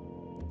before.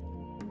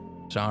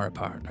 Sorry,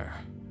 partner.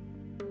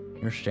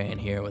 You're staying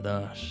here with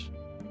us.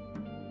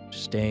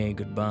 Say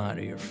goodbye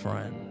to your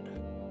friend.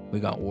 We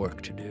got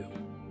work to do.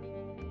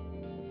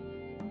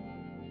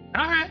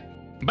 All right.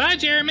 Bye,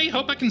 Jeremy.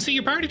 Hope I can see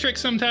your party trick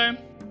sometime.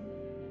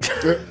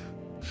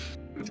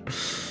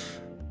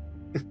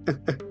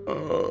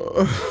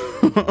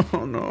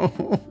 Oh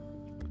no.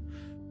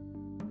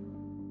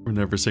 We're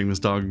never seeing this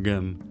dog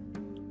again.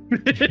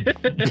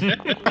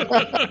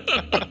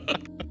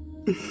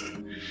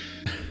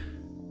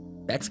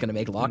 Beck's going to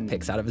make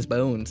lockpicks out of his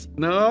bones.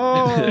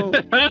 No!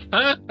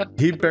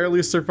 He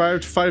barely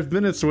survived 5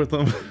 minutes with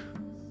them.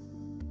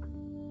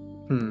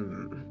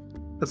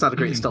 That's not a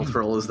great stealth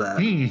roll, is that?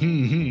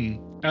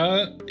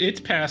 It's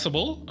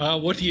passable.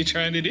 What are you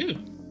trying to do?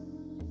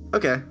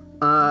 Okay.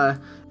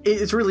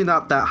 It's really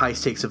not that high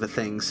stakes of a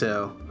thing,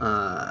 so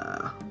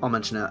I'll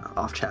mention it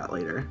off chat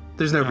later.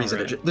 There's no reason.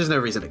 Alright. There's no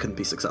reason it couldn't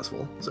be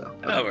successful. So.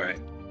 All right.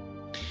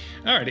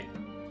 Alrighty.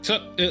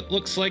 So it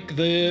looks like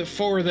the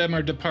four of them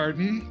are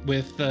departing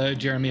with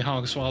Jeremy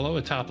Hogswallow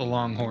atop the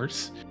long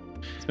horse. I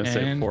was gonna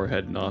say And- before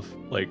heading off,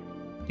 like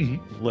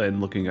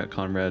Lynn looking at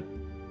Conrad.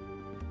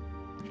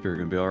 Sure, you're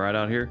gonna be all right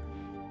out here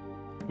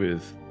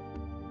with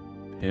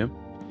him.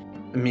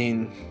 I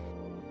mean,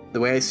 the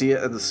way I see it,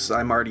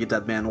 I'm already a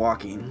dead man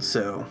walking.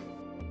 So,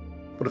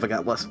 what have I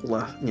got left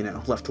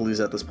to lose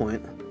at this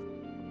point?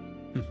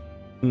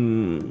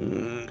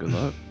 Good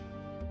luck.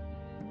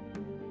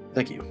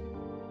 Thank you.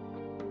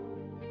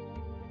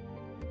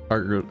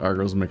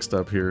 Argo's mixed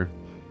up here.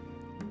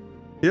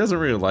 He doesn't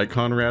really like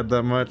Conrad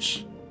that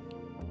much.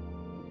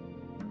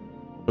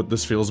 But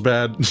this feels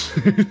bad.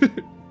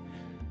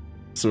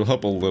 So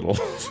help a little.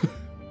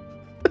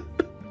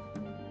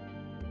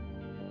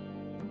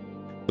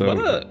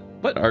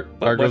 What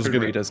Argo's weaponry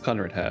gonna... does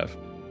Conrad have?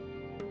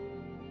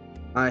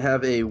 I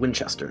have a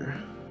Winchester.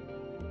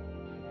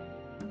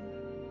 Yeah,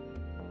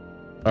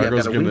 I've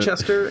Argo's got a gonna...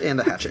 Winchester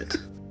and a hatchet,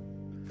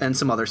 and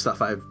some other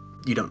stuff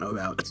you don't know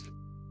about.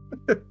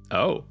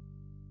 Oh.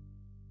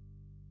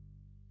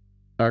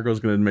 Argo's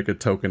gonna make a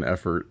token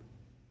effort.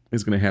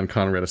 He's gonna hand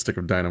Conrad a stick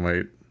of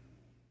dynamite.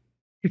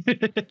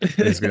 And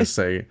he's gonna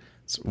say,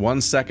 "It's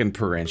 1 second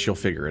per inch. You'll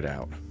figure it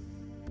out."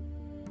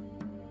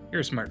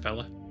 You're a smart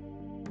fella.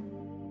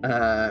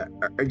 Are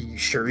you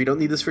sure you don't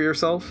need this for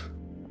yourself?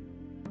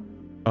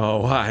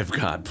 Oh, I've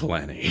got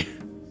plenty.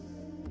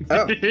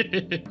 Oh.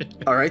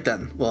 All right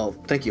then. Well,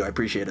 thank you. I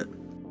appreciate it.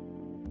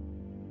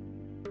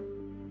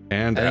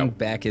 And I out. think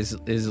Beck is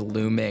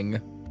looming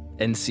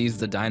and sees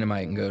the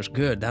dynamite and goes,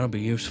 "Good, that'll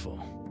be useful."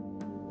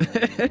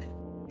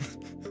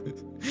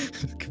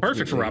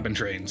 Perfect for robbing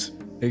trains.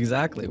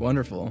 Exactly,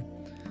 wonderful.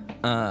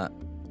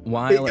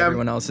 While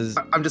everyone else is,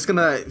 I'm just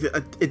gonna.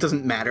 It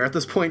doesn't matter at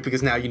this point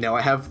because now you know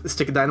I have a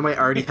stick of dynamite.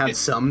 I already have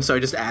some, so I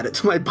just add it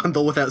to my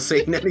bundle without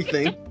saying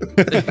anything.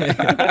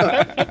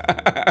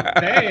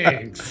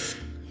 Thanks.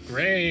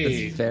 Great.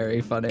 it's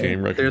very funny.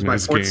 Game There's my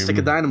recognized fourth game. stick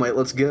of dynamite.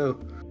 Let's go.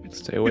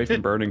 Stay away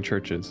from burning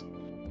churches.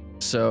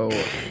 So,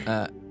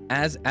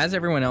 as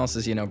everyone else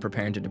is,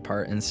 preparing to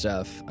depart and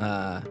stuff,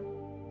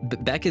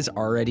 Beck is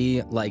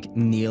already like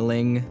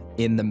kneeling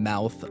in the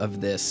mouth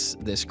of this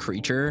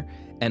creature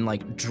and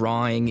like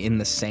drawing in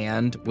the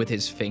sand with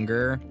his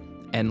finger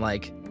and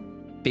like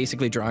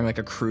basically drawing like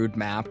a crude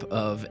map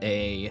of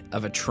a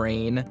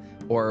train,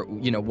 or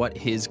what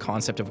his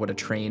concept of what a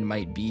train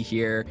might be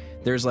here.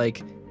 There's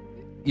like,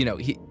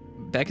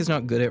 Beck is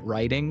not good at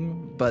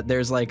writing, but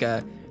there's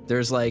little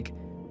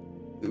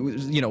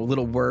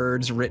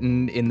words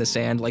written in the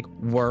sand like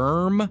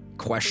worm ?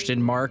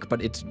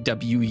 But it's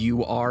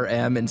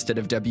WURM instead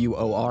of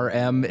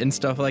WORM and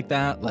stuff like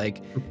that,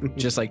 like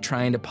just like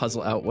trying to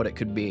puzzle out what it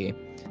could be,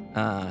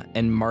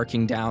 and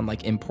marking down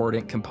like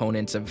important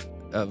components of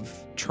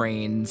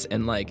trains,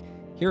 and like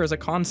here is a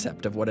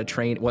concept of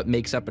what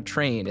makes up a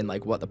train, and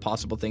like what the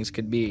possible things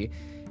could be.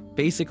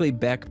 Basically,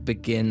 Beck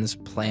begins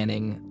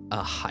planning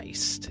a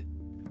heist,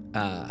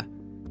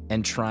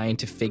 and trying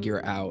to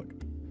figure out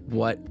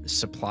what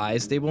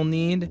supplies they will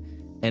need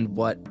and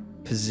what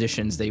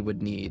positions they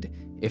would need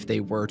if they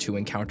were to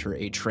encounter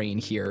a train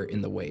here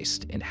in the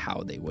waste, and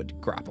how they would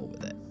grapple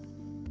with it.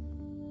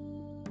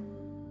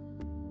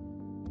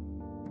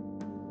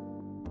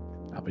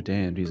 I'll be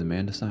damned, he's a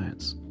man of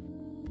science.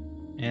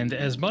 And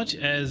as much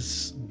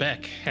as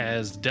Beck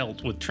has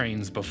dealt with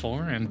trains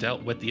before and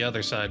dealt with the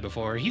other side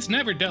before, he's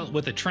never dealt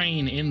with a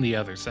train in the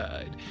other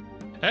side.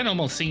 That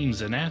almost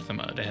seems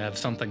anathema to have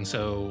something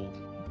so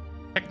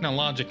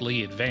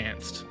technologically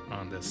advanced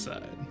on this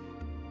side.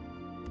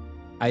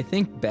 I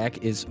think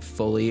Beck is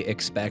fully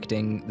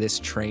expecting this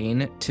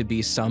train to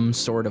be some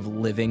sort of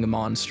living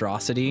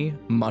monstrosity,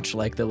 much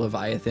like the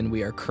Leviathan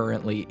we are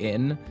currently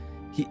in.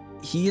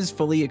 He is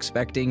fully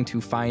expecting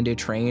to find a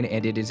train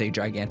and it is a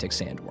gigantic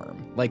sandworm.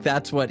 Like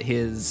that's what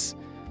his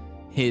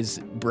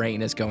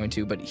brain is going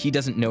to, but he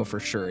doesn't know for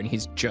sure, and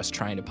he's just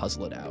trying to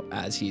puzzle it out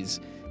as he's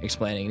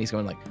explaining, and he's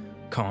going like,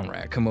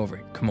 "Conrad, come over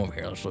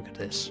here, let's look at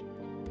this.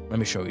 Let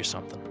me show you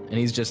something."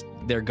 And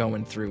they're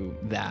going through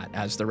that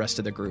as the rest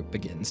of the group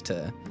begins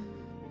to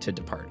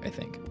depart, I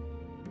think.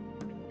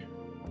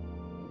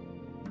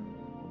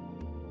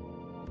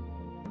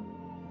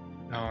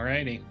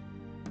 Alrighty.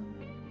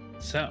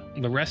 So,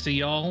 the rest of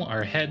y'all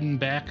are heading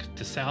back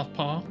to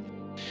Southpaw.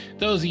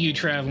 Those of you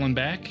traveling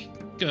back,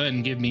 go ahead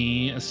and give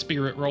me a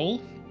spirit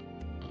roll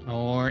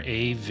or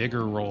a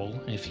vigor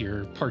roll if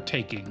you're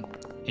partaking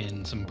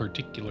in some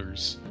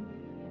particulars.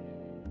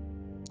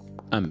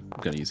 I'm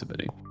gonna use a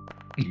bit.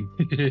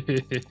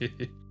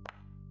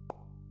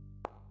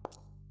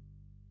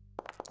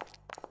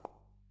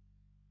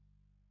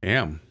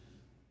 Damn.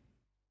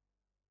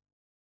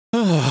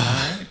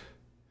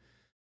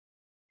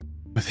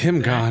 With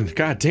him gone,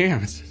 god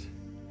damn it.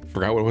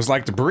 Forgot what it was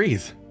like to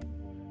breathe.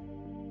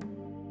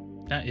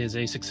 That is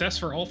a success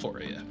for all four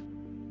of you.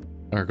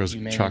 Argo's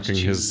You managed chalking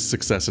his to-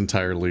 success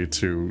entirely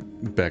to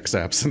Beck's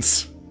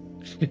absence.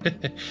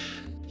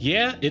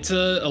 Yeah, it's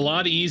a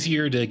lot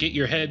easier to get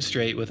your head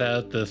straight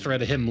without the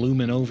threat of him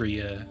looming over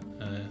you.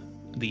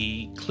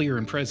 The clear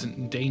and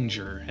present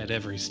danger at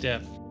every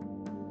step.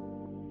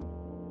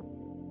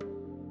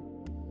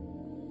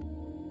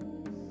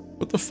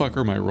 What the fuck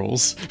are my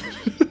rolls?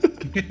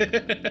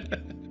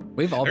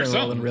 We've all been There's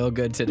rolling something. real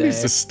good today.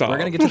 Needs to stop. We're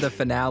gonna get to the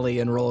finale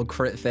and roll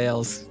crit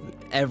fails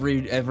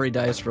every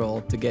dice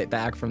roll to get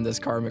back from this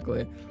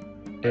karmically.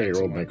 Hey,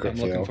 rolled my crit I'm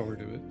looking fail. forward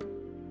to it.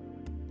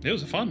 It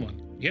was a fun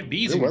one. Yeah,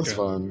 these It was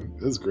fun.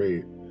 It was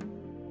great.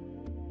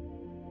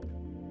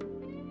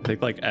 I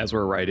think like as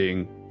we're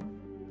writing,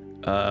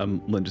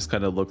 Lynn just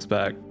kind of looks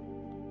back.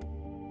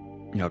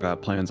 Y'all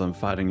got plans on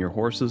fighting your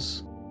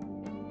horses?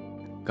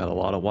 Got a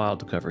lot of wild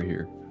to cover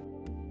here.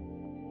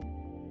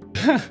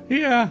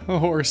 Yeah, a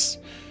horse.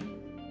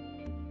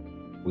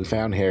 We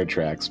found hair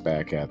tracks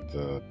back at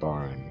the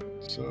barn,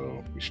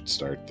 so we should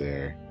start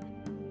there.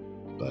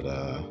 But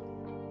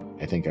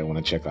I think I want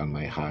to check on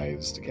my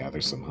hives to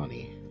gather some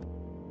honey.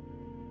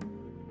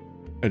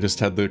 I just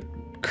had the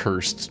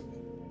cursed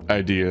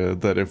idea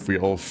that if we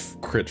all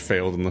crit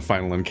failed in the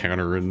final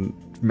encounter and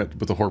met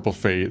with a horrible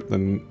fate,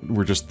 then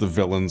we're just the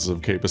villains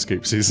of Cape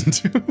Escape Season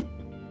 2.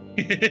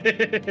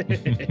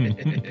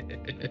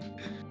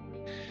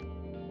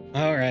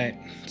 All right.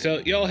 So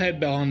y'all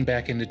head on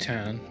back into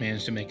town.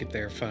 Managed to make it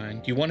there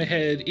fine. You want to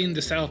head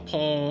into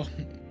Southpaw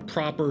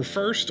proper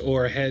first,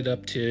 or head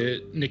up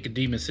to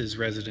Nicodemus's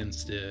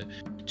residence to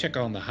check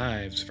on the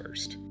hives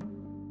first?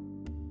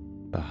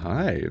 The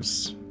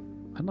hives?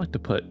 I'd like to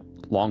put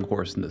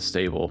Longhorse in the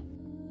stable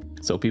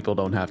so people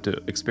don't have to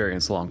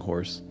experience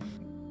Longhorse.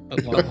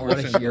 What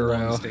a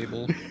hero.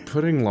 Stable.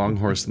 Putting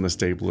Longhorse in the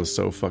stable is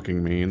so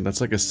fucking mean.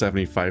 That's like a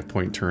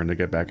 75-point turn to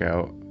get back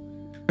out.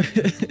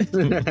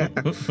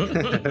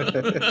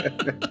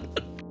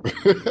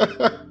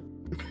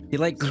 He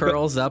like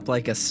curls up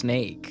like a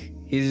snake.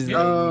 He's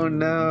Oh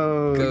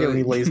no! Good. Yeah, when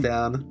he lays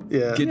down.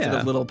 Yeah. gets in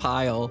a little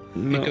pile.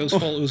 It goes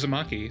full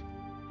Uzumaki.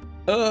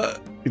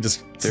 He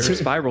just... There's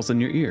spirals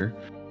in your ear.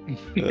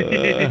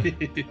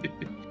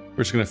 We're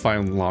just gonna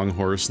find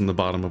Longhorse in the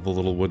bottom of a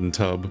little wooden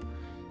tub.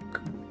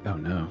 Oh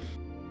no.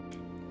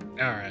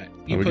 All right.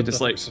 we You could put just,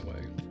 the like- horse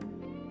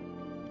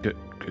away.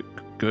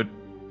 Good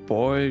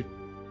boy.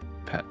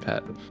 Pat,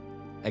 pat.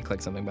 I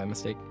clicked something by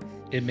mistake.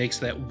 It makes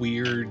that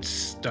weird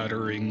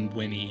stuttering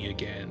whinny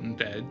again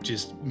that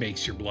just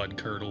makes your blood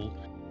curdle.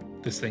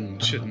 This thing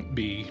shouldn't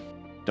be.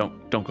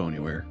 Don't go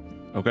anywhere.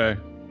 Okay.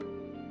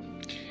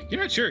 You're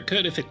not sure it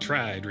could if it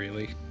tried,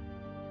 really.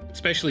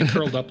 Especially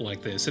curled up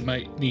like this. It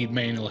might need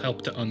manual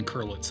help to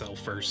uncurl itself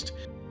first.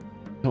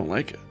 Don't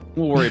like it.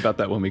 We'll worry about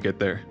that when we get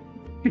there.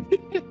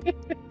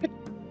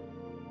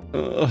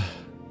 Ugh.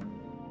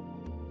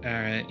 All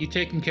right. You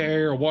taking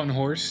care of one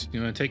horse?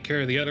 You want to take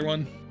care of the other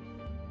one?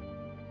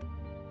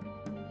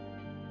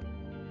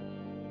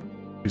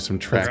 Do some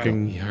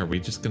tracking. Yeah, are we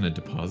just gonna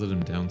deposit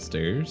him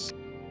downstairs?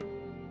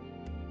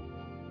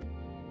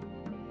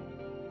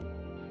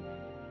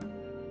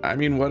 I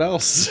mean, what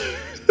else?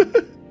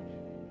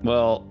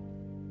 Well,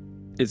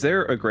 is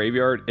there a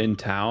graveyard in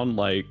town?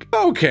 Like,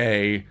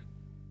 Okay.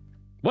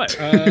 what?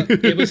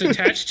 It was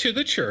attached to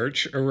the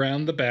church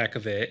around the back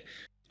of it.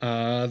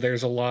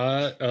 There's a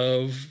lot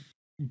of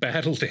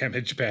battle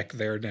damage back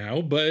there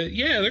now, but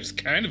yeah, there's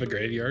kind of a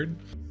graveyard.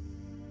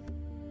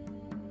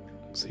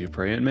 So you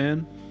praying,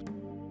 man?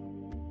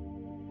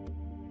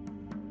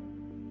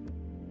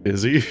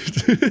 Is he?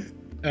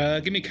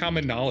 Give me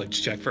common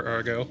knowledge check for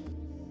Argo.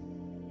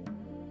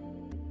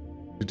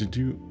 Did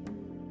you?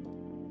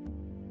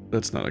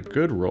 That's not a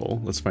good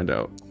roll. Let's find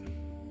out.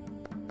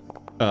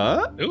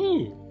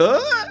 Ooh.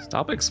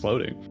 Stop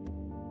exploding.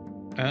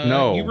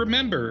 No. You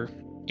remember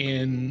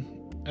in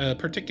a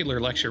particular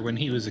lecture when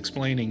he was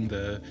explaining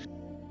the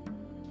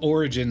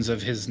origins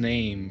of his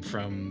name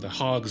from the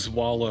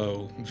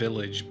Hogswallow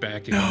village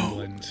back in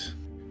England,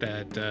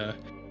 that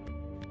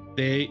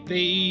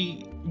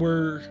they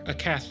were a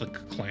Catholic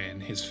clan,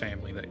 his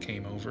family that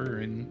came over,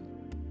 and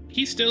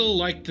he still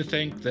liked to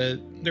think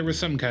that there was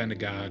some kind of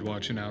god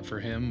watching out for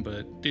him,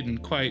 but didn't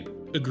quite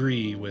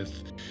agree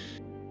with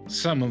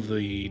some of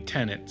the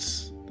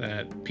tenets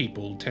that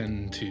people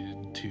tend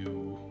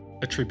to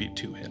attribute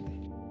to him.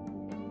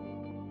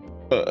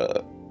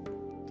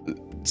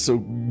 So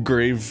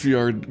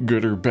graveyard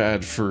good or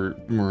bad for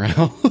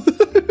morale?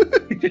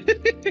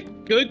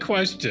 Good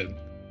question.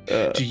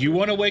 Do you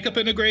want to wake up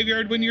in a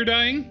graveyard when you're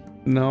dying?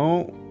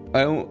 No,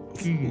 I don't.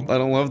 I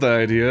don't love that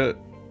idea.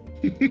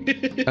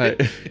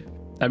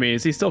 I mean,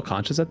 is he still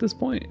conscious at this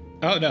point?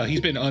 Oh no,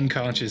 he's been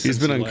unconscious. He's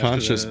since been he left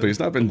unconscious, but he's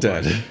not been the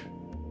dead. lodge.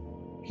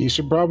 He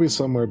should probably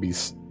somewhere be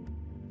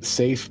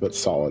safe but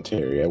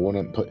solitary. I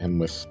wouldn't put him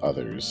with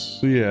others.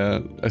 Yeah,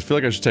 I feel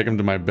like I should take him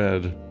to my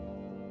bed.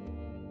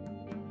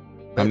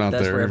 I'm not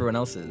That's there. where everyone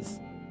else is,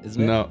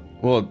 isn't it? No,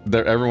 well,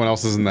 everyone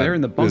else is in that. They're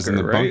in the is in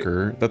the bunker, right?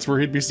 bunker. That's where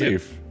he'd be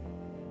safe.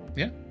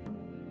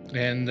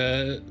 And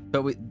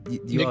But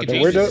you all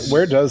Nicodemus-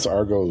 Where does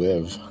Argo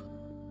live?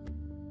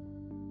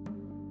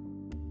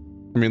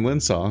 I mean,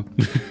 Lynn saw.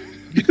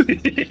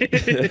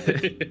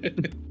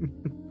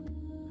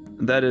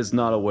 That is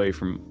not away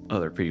from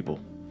other people.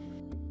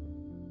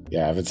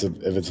 Yeah, if it's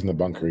in the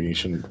bunker, you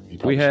shouldn't. You We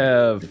probably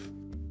have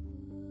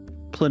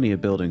plenty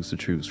of buildings to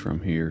choose from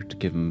here to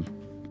give him a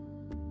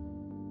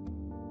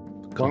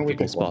Why don't we comfortable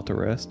pick spot to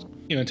rest.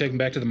 you know, take him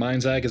back to the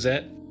Mind's Eye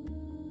Gazette.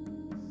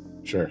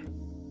 shouldn't. Sure.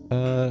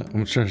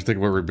 I'm trying to think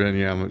of where we've been.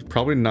 Yeah,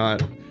 probably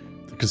not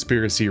the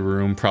conspiracy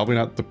room. Probably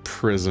not the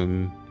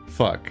prison.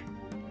 Fuck.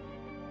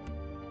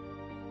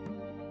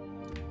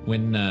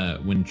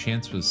 When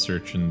Chance was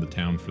searching the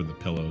town for the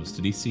pillows,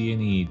 did he see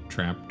any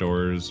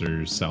trapdoors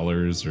or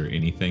cellars or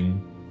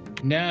anything?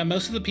 Nah,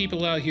 most of the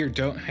people out here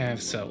don't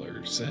have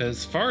cellars.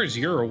 As far as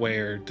you're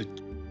aware,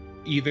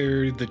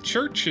 either the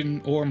church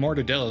or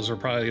Mortadello's were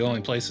probably the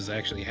only places that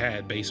actually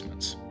had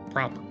basements,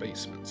 proper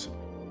basements.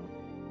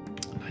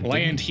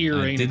 Land here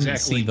I ain't didn't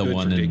exactly see the good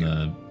one for in digging.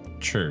 the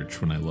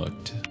church when I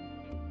looked.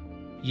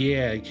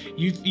 Yeah,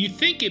 you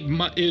think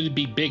it'd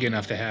be big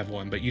enough to have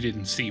one, but you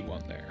didn't see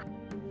one there.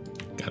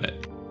 Got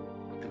it.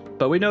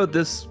 But we know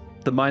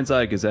the Mind's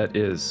Eye Gazette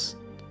is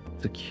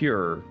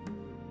secure.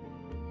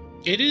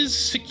 It is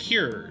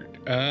secured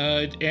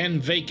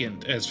and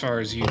vacant, as far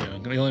as you know.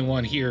 The only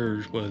one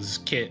here was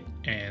Kit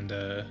and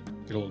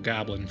your little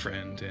goblin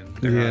friend, and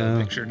they're out of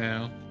the picture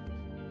now.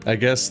 I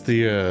guess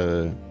we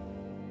don't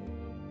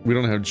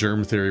have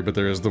germ theory, but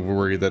there is the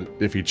worry that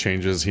if he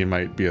changes, he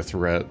might be a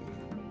threat.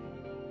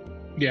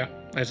 Yeah,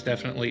 that's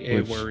definitely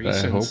a worry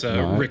since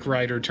Rick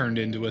Ryder turned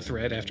into a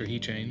threat after he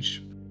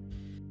changed.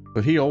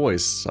 But he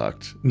always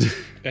sucked.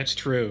 That's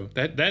true.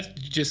 That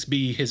just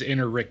be his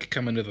inner Rick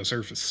coming to the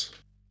surface.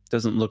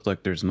 Doesn't look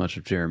like there's much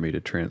of Jeremy to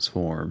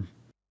transform.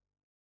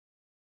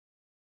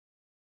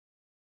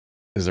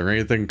 Is there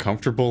anything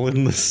comfortable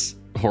in this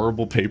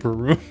horrible paper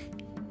room?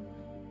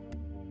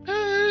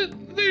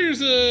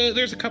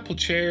 There's a couple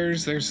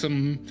chairs. There's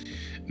some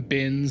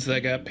bins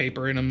that got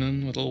paper in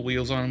them with little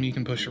wheels on them you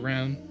can push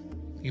around.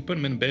 You put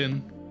them in a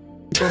bin.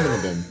 Put them in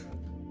a bin.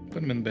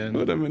 Put them in a bin.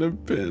 Put them in a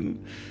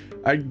bin.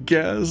 I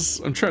guess.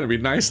 I'm trying to be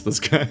nice to this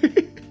guy. I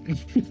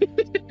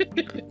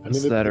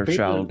mean, that or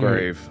shallow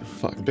grave.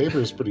 Fuck. The paper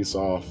is pretty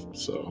soft,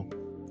 so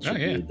it should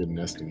be yeah. a good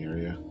nesting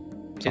area.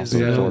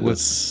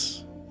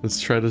 Let's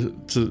try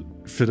to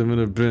fit him in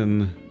a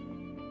bin.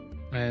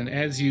 And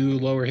as you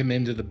lower him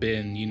into the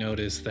bin, you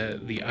notice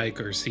that the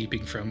ichor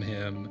seeping from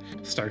him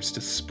starts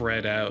to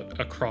spread out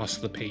across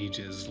the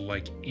pages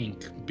like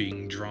ink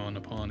being drawn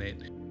upon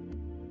it,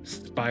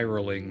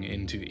 spiraling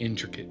into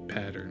intricate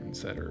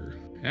patterns that are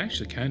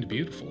actually kind of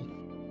beautiful.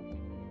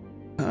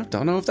 I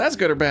don't know if that's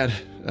good or bad.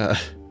 Yeah,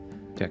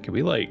 can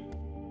we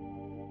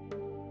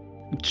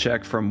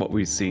check from what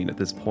we've seen at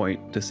this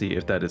point to see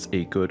if that is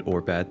a good or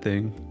bad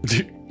thing?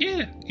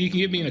 Yeah, you can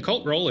give me an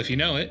occult roll if you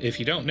know it. If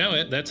you don't know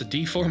it, that's a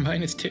D4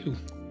 -2.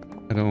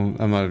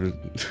 I'm not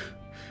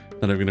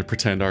even gonna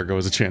pretend Argo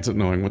has a chance at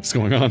knowing what's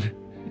going on.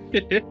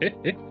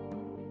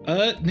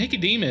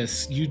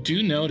 Nicodemus, you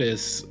do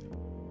notice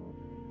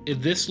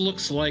this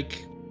looks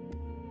like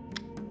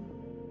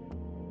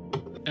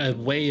a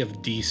way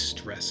of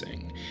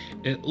de-stressing.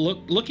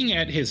 Looking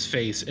at his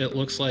face, it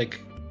looks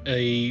like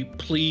a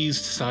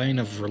pleased sign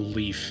of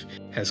relief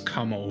has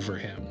come over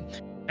him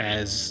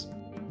as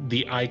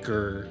the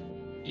ichor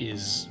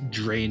is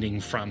draining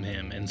from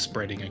him and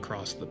spreading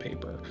across the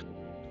paper,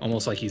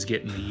 almost like he's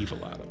getting the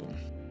evil out of him.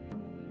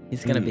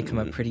 He's gonna become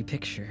a pretty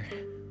picture.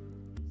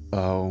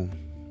 Oh.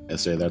 I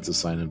say that's a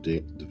sign of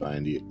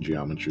divine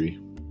geometry.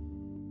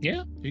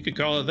 Yeah, you could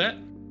call it that.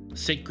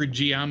 Sacred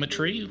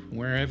geometry,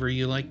 wherever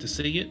you like to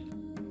see it.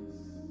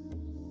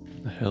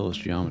 The hell is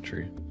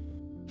geometry?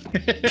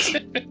 You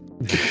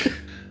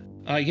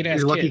can ask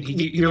You're lucky,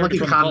 Kid. you're lucky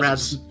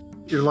Conrad's.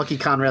 You're lucky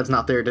Conrad's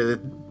not there to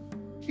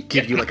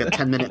give you like a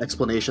 10-minute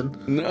explanation.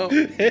 No.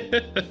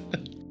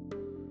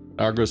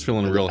 Argo's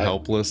feeling real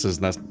helpless, and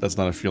that's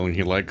not a feeling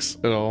he likes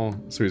at all.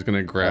 So he's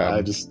gonna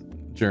grab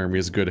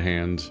Jeremy's good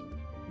hand.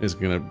 Is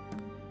gonna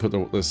put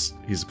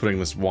he's putting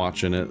this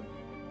watch in it.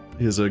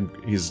 He's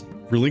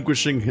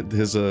relinquishing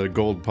his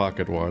gold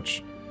pocket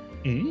watch.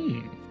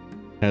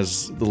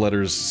 Has the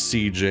letters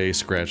CJ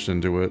scratched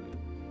into it.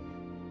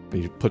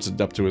 He puts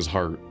it up to his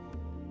heart.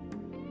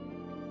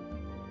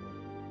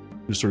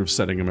 Just sort of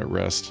setting him at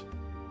rest.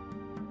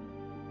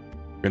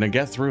 We're gonna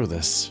get through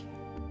this.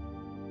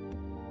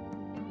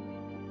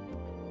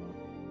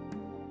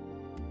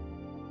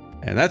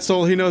 And that's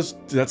all he knows.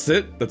 That's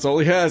it. That's all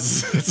he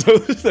has.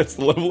 That's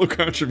the level of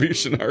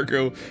contribution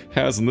Argo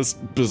has in this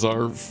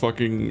bizarre,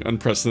 fucking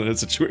unprecedented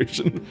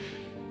situation.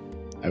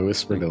 I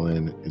whisper to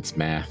Lynn, it's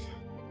math.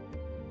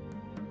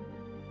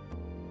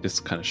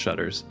 Just kind of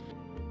shudders.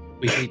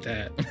 We hate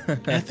that.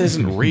 Math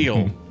isn't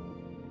real.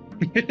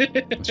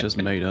 It's just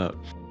made up.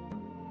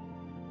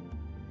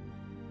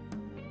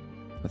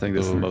 I think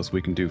that's the most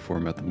we can do for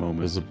him at the moment.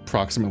 There's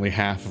approximately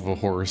half of a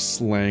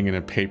horse laying in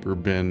a paper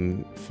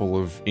bin full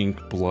of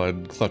ink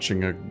blood,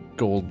 clutching a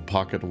gold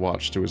pocket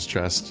watch to his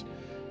chest.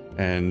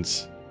 And,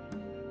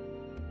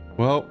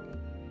 well,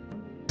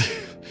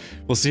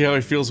 we'll see how he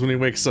feels when he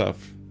wakes up.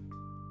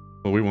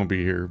 Well, we won't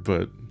be here,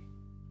 but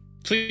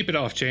Sleep it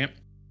off, champ.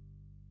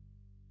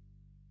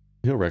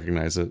 he'll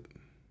recognize it.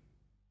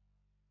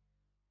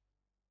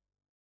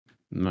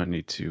 Might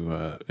need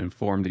to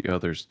inform the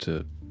others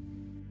to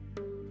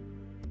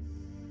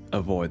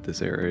avoid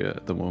this area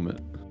at the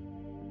moment.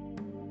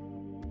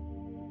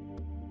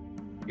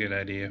 Good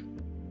idea.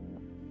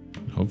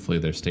 Hopefully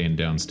they're staying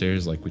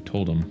downstairs like we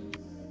told them.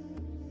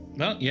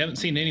 Well, you haven't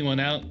seen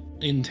anyone out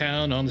in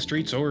town on the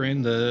streets or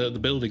in the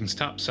building's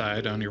top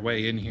side on your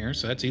way in here,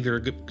 so that's either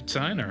a good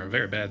sign or a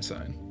very bad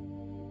sign.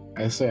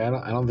 I say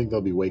I don't think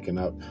they'll be waking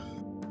up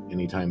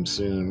anytime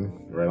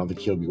soon, or I don't think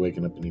he'll be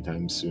waking up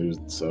anytime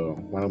soon. So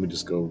why don't we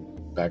just go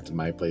back to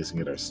my place and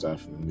get our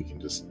stuff, and then we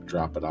can just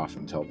drop it off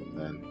and tell them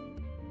then.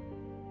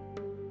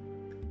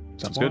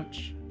 Sounds good.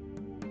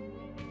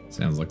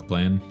 Sounds like a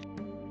plan.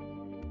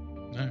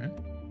 All right.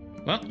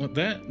 Well, with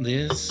that,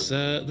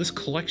 this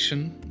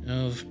collection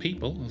of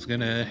people is going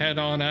to head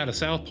on out of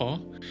Southpaw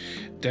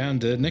down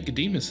to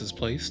Nicodemus's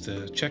place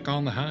to check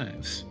on the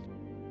hives.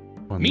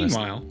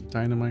 Meanwhile,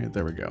 dynamite.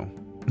 There we go.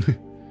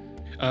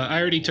 I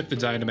already took the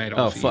dynamite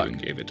off of you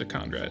and gave it to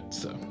Conrad.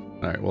 So. All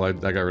right. Well, I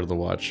got rid of the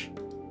watch.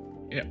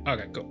 Yeah.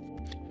 Okay. Cool.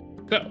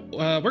 So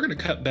we're going to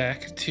cut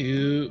back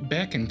to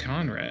Beck and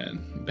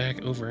Conrad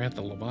back over at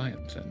the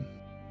Leviathan.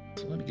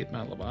 So let me get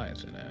my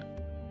Leviathan at.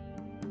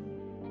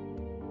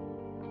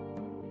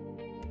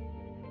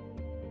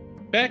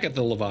 Back at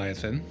the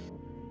Leviathan,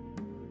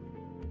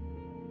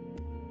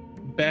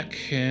 Beck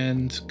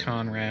and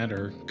Conrad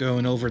are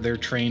going over their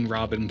train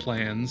robbing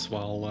plans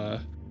while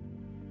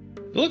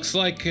it looks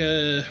like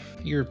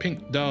your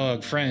pink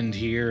dog friend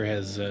here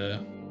has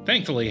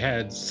thankfully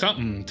had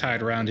something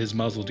tied around his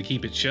muzzle to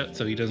keep it shut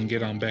so he doesn't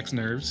get on Beck's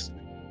nerves.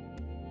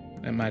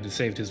 That might have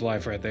saved his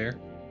life right there.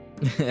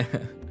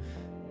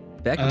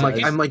 Beck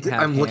I'm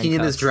looking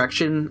in his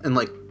direction and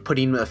like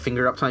putting a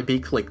finger up to my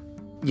beak, like,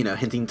 you know,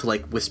 hinting to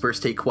like whisper,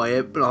 stay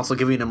quiet, but also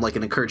giving him like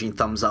an encouraging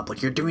thumbs up,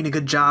 like, you're doing a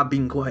good job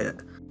being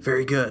quiet.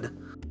 Very good.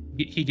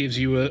 He gives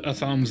you a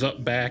thumbs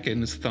up back,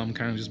 and his thumb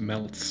kind of just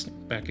melts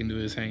back into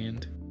his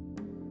hand.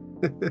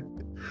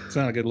 It's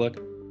not a good look.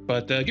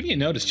 But give me a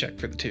notice check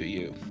for the two of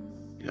you.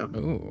 Yep.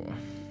 Ooh.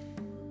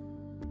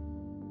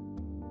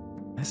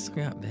 I still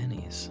got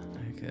bennies.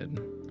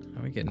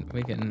 We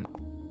can.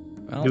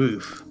 Well.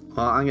 Oof.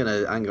 Well, I'm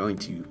going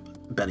to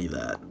Benny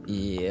that.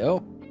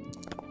 Yep.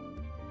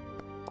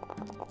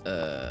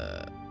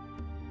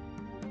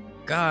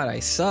 God, I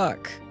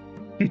suck.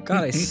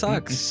 God, I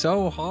suck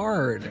so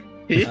hard.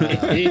 Is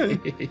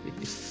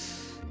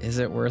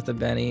it worth a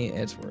Benny?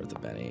 It's worth a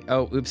Benny.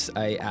 Oh, oops,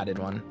 I added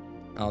one.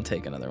 I'll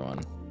take another one.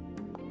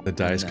 The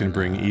dice can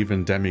bring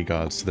even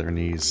demigods to their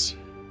knees.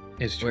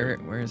 It's true.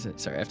 Where is it?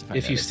 Sorry, I have to find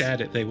it. If you stat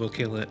it, they will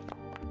kill it.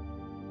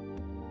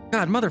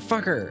 God,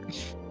 motherfucker!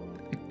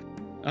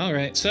 All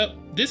right, so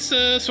this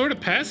sort of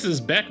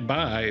passes Beck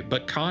by,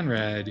 but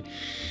Conrad,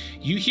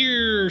 you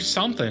hear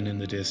something in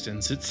the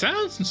distance. It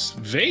sounds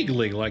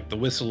vaguely like the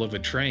whistle of a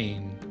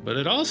train, but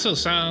it also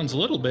sounds a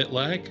little bit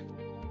like...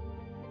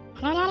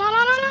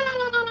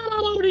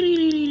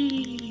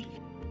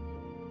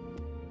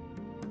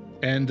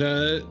 And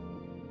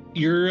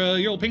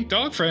your old pink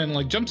dog friend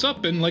like jumps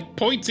up and like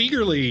points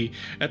eagerly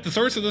at the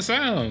source of the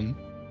sound,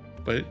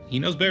 but he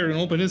knows better than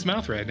open his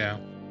mouth right now.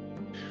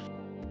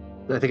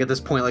 I think at this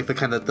point, like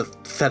the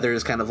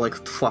feathers kind of like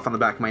fluff on the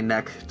back of my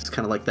neck, just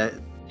kind of like that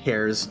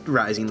hair is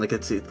rising, like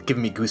it's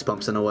giving me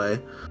goosebumps in a way.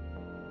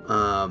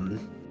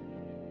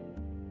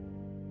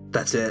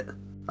 That's it.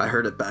 I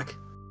heard it, Beck.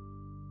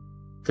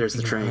 There's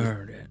the train. I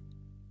heard it.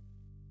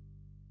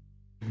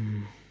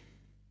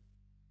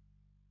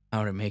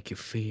 How'd it make you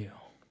feel?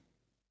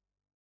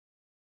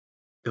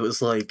 It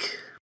was like...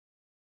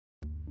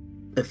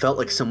 It felt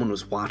like someone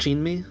was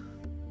watching me.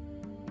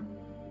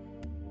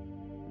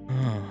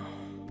 Oh.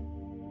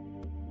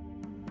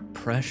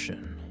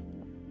 Oppression.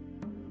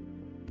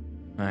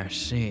 I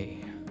see.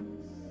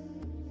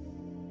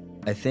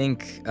 I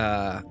think,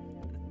 how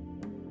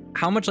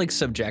much, like,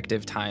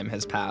 subjective time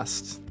has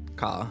passed,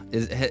 Ka?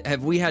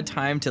 Have we had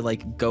time to,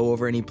 like, go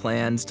over any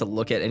plans, to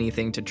look at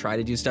anything, to try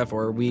to do stuff,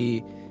 or are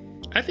we...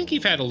 I think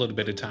you've had a little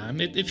bit of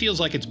time. It feels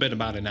like it's been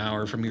about an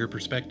hour from your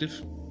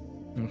perspective.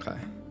 Okay.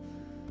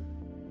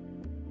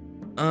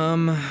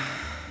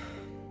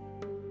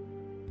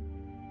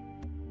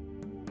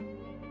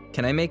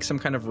 Can I make some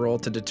kind of roll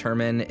to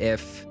determine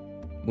if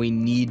we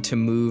need to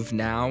move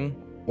now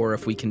or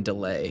if we can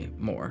delay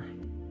more?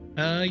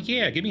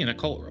 Yeah, give me an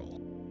occult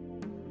roll.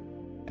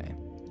 Okay.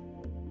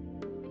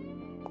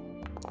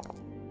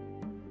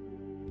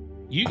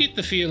 You get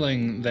the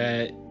feeling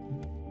that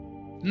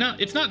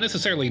it's not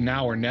necessarily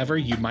now or never.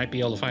 You might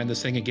be able to find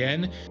this thing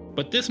again,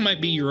 but this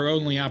might be your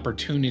only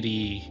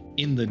opportunity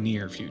in the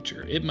near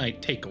future. It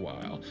might take a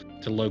while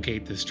to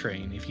locate this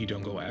train if you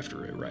don't go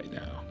after it right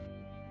now.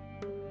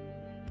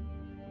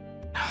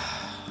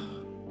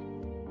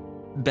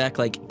 Beck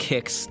like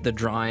kicks the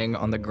drawing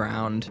on the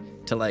ground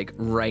to like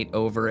write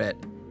over it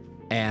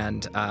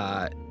and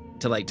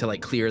to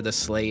clear the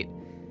slate,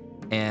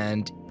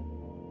 and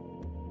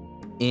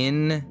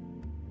in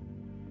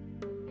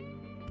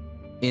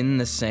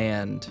the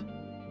sand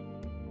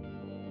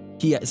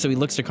so he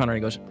looks to Connor and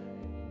he goes,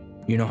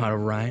 "You know how to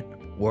write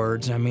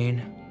words, I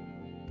mean?"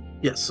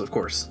 Yes, of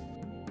course.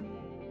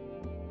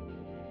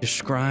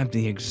 Describe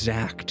the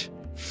exact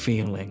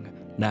feeling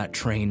that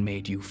train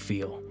made you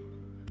feel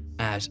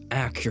as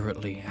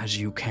accurately as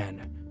you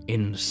can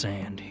in the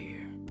sand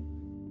here.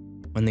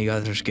 When the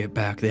others get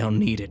back, they'll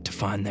need it to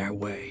find their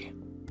way.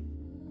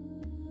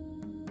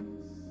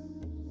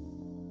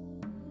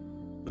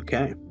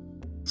 Okay.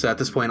 So at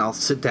this point, I'll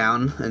sit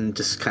down and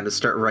just kind of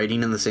start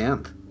writing in the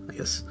sand, I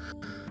guess.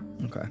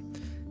 Okay.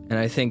 And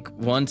I think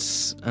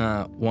once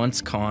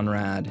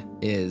Conrad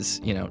is,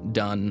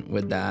 done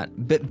with that,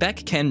 Beck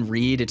can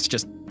read. It's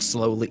just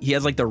slowly. He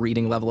has like the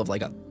reading level of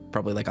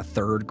probably like a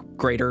third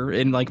grader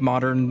in like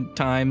modern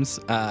times.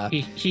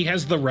 He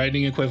has the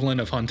writing equivalent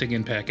of hunting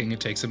and pecking. It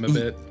takes him a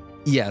bit.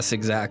 Yes,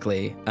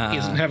 exactly. He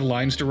doesn't have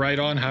lines to write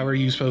on. How are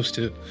you supposed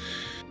to?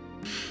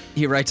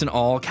 He writes in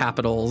all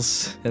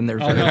capitals, and they're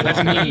very no,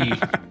 that's me.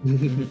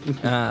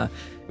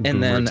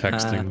 And then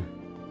texting.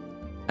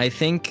 I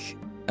think,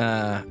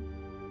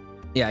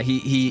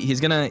 he's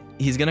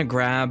gonna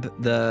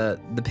grab the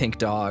pink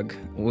dog,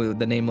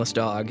 the nameless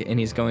dog, and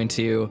he's going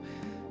to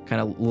kind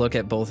of look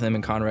at both him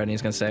and Conrad, and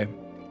he's gonna say,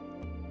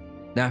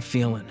 "That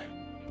feeling,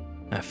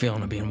 That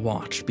feeling of being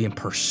watched, being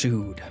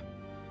pursued,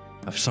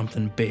 of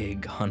something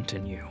big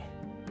hunting you.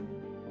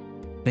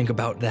 Think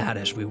about that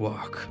as we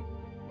walk.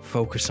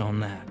 Focus on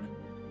that.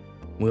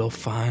 We'll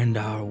find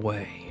our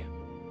way.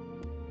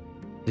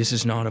 This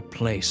is not a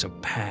place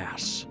of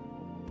paths.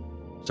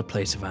 It's a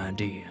place of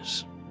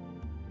ideas.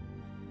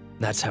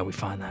 That's how we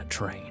find that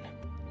train.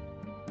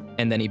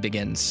 And then he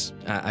begins,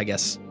 I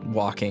guess,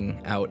 walking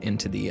out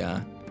into the,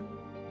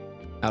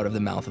 out of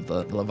the mouth of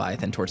the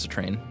Leviathan towards the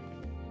train.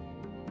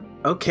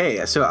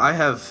 Okay, so I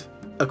have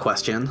a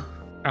question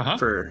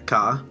for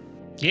Ka.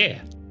 Yeah.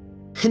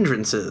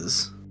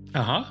 Hindrances.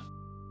 Uh-huh.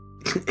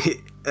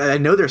 I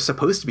know there's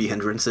supposed to be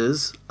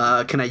hindrances.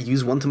 Can I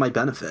use one to my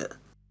benefit?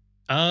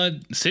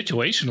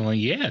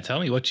 Situationally, yeah. Tell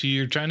me what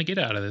you're trying to get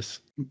out of this.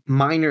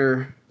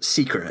 Minor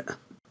secret.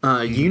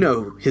 You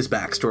know his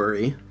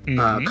backstory.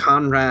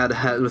 Conrad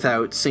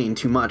without saying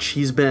too much,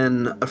 he's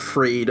been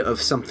afraid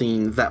of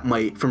something that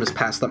might, from his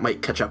past, that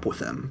might catch up with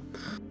him.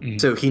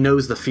 So he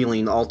knows the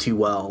feeling all too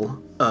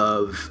well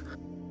of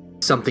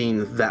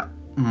something that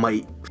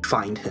might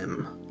find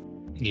him.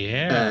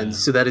 Yeah. And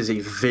so that is a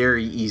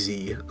very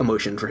easy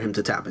emotion for him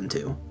to tap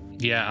into.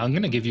 Yeah, I'm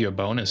going to give you a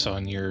bonus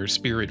on your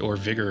spirit or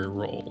vigor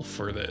roll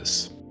for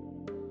this.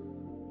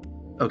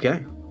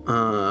 Okay.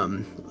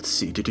 Let's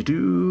see.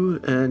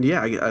 And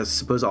yeah, I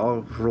suppose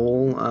I'll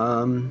roll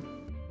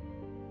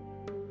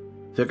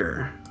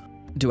vigor.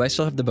 Do I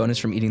still have the bonus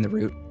from eating the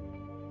root?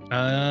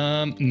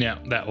 No,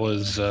 that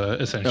was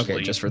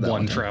essentially just for that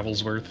one one,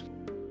 travel's worth.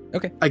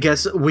 Okay. I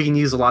guess we can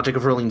use the logic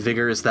of rolling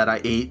vigor is that I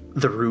ate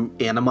the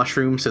root and a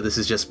mushroom, so this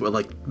is just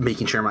like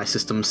making sure my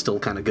system's still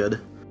kind of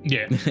good.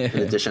 Yeah. In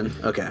addition.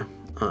 Okay.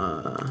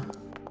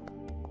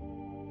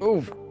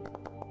 Oh.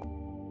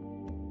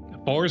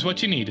 4 is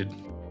what you needed.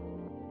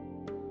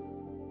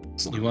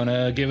 You want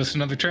to give us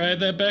another try at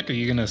that, Beck, or are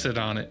you going to sit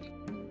on it?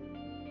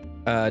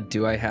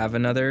 Do I have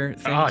another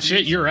thing? Oh,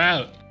 shit, you're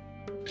out.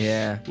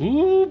 Yeah.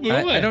 Ooh, boy.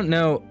 I don't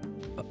know.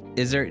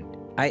 Is there...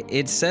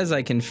 It says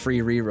I can free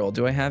reroll.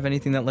 Do I have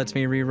anything that lets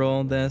me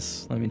reroll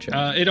this? Let me check.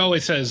 It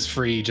always says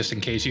free just in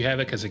case you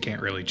have it, because it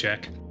can't really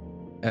check.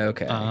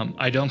 Okay.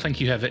 I don't think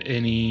you have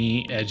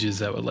any edges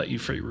that would let you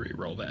free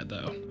reroll that,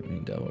 though. Let me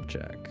double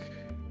check.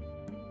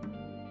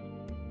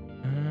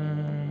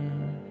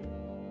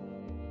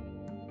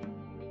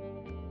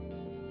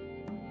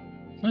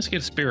 Let's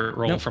get a spirit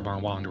roll from our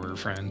wanderer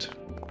friend.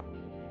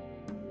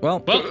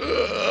 Well.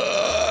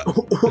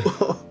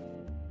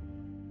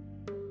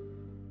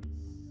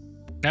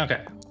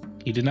 Okay.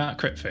 He did not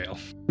crit fail.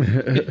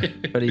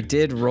 But he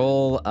did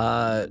roll,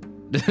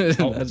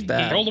 that's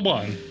bad. He rolled a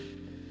 1.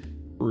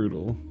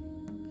 Brutal.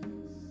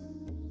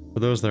 For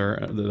those that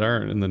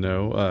aren't in the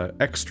know,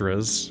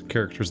 extras,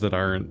 characters that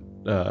aren't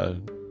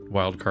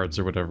wild cards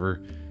or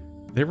whatever,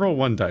 they roll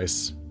 1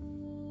 dice.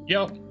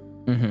 Yep.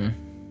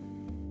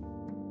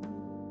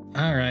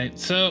 All right.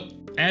 So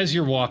as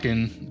you're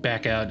walking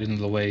back out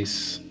into the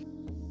waste,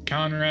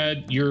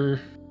 Conrad, you're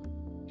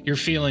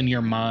feeling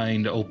your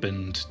mind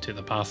opened to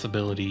the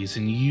possibilities,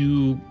 and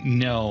you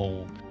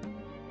know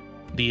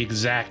the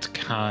exact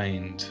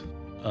kind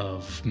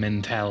of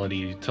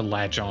mentality to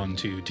latch on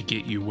to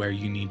get you where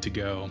you need to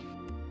go.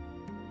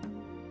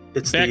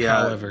 It's Beck,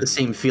 however, the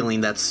same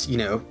feeling that's,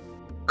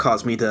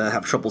 caused me to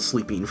have trouble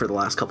sleeping for the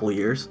last couple of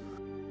years.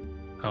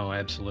 Oh,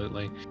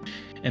 absolutely.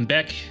 And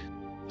Beck,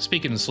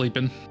 speaking of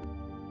sleeping,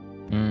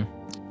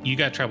 you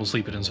got trouble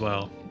sleeping as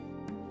well.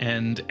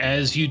 And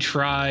as you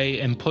try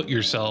and put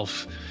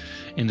yourself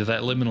into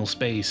that liminal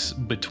space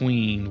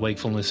between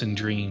wakefulness and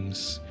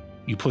dreams,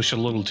 you push a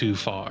little too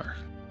far.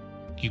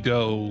 You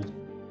go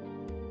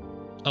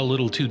a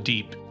little too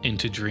deep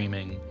into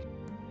dreaming,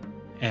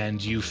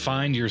 and you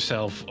find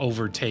yourself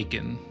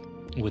overtaken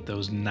with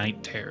those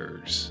night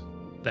terrors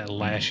that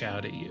lash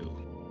out at you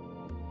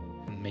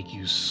and make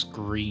you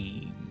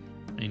scream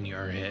in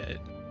your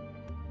head.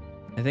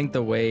 I think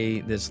the way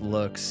this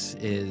looks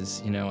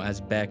is, as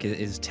Beck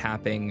is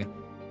tapping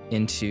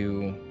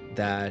into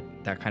that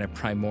kind of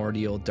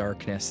primordial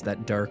darkness,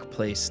 that dark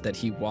place that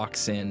he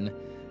walks in,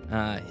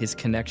 his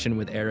connection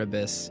with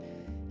Erebus,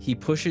 he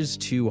pushes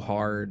too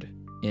hard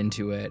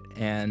into it.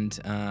 And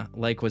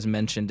like was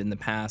mentioned in the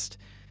past,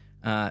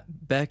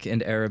 Beck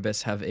and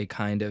Erebus have a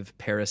kind of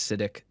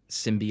parasitic,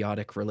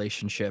 symbiotic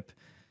relationship,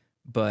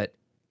 but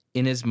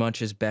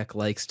inasmuch as Beck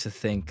likes to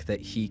think that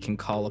he can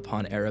call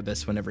upon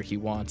Erebus whenever he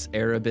wants,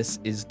 Erebus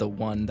is the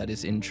one that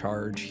is in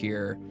charge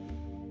here.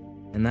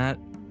 And that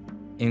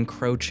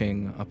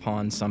encroaching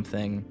upon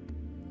something,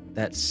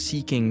 that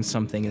seeking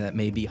something that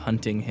may be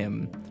hunting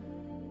him,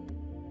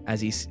 as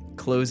he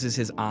closes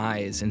his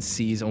eyes and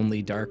sees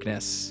only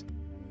darkness,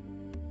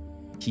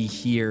 he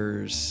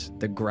hears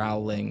the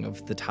growling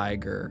of the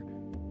tiger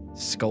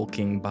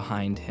skulking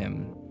behind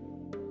him.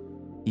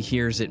 He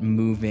hears it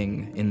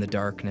moving in the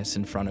darkness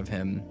in front of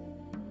him.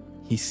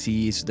 He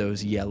sees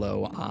those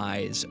yellow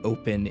eyes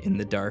open in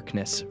the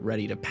darkness,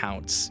 ready to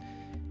pounce,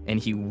 and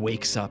he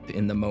wakes up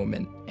in the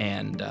moment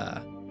and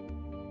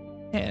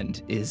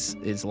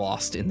is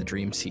lost in the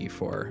dream sea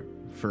for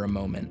a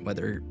moment,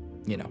 whether,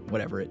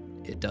 whatever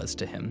it does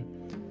to him.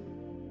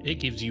 It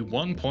gives you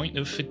 1 point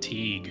of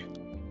fatigue.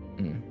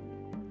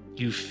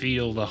 You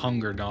feel the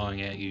hunger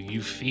gnawing at you.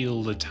 You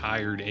feel the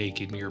tired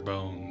ache in your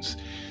bones.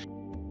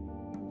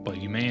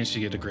 But you manage to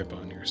get a grip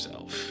on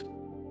yourself.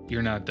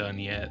 You're not done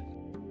yet.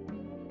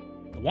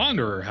 The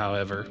Wanderer,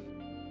 however,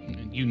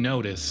 you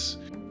notice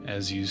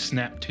as you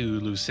snap to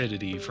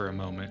lucidity for a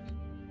moment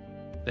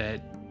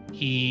that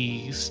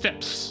he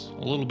steps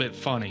a little bit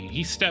funny.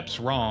 He steps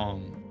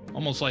wrong,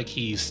 almost like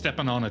he's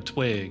stepping on a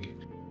twig.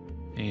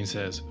 And he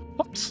says,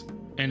 "Whoops,"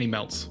 and he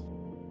melts.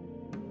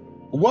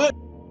 What?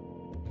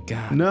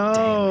 God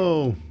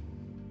No.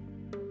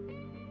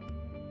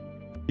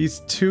 He's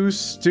too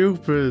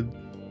stupid.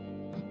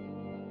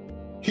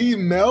 He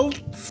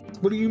melts?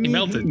 What do you mean?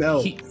 He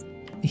melted.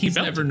 He's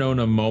never known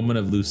a moment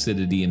of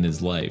lucidity in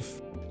his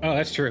life. Oh,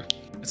 that's true.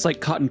 It's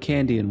like cotton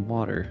candy in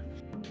water.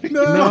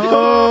 No!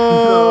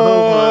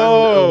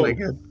 Oh my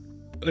god.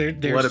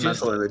 There's What a just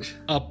mental image.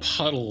 a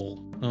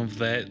puddle of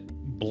that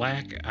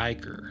black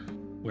ichor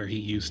where he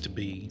used to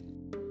be.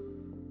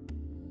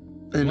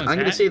 And What's I'm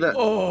gonna that? say that.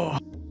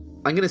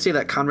 I'm gonna say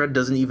that Conrad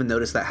doesn't even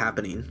notice that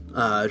happening,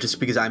 just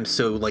because I'm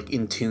so like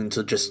in tune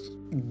to just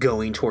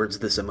going towards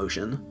this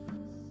emotion.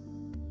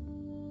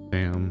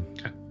 Damn.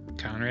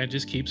 Conrad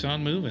just keeps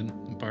on moving.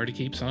 The party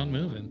keeps on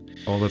moving.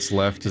 All that's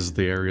left is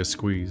the area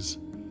squeeze.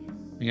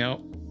 You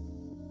know.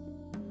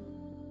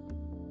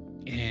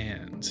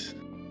 And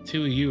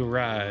two of you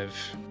arrive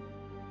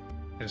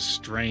at a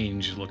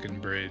strange looking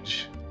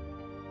bridge.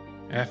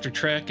 After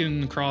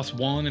trekking across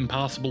one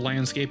impossible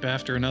landscape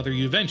after another,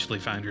 you eventually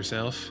find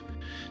yourself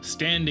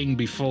standing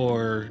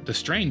before the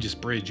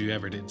strangest bridge you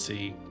ever did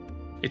see.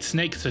 It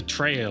snakes a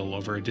trail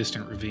over a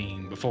distant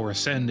ravine before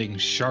ascending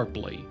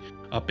sharply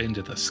up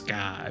into the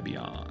sky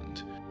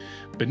beyond.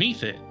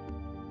 Beneath it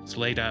is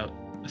laid out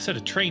a set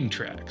of train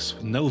tracks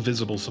with no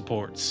visible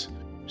supports,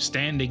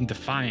 standing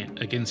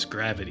defiant against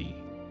gravity,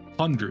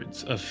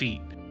 hundreds of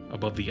feet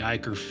above the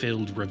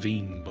ichor-filled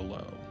ravine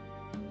below.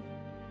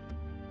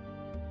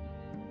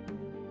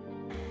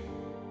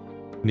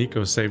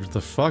 Nico saved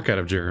the fuck out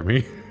of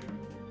Jeremy.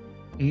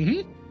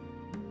 Mm-hmm.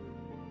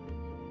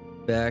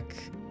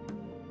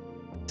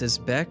 Does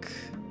Beck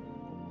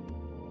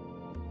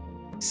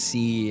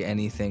see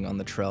anything on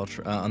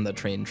the on the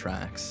train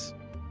tracks?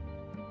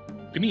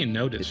 Give me a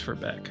notice for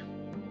Beck.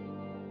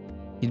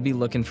 He'd be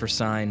looking for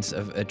signs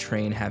of a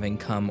train having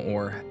come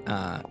or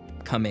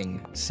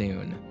coming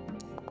soon.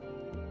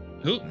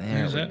 Oh, There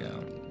there's we that.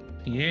 go.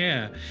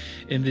 Yeah,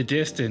 in the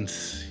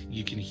distance,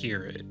 you can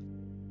hear it.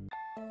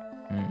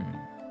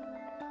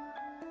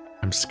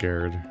 I'm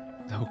scared.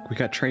 Oh, we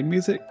got train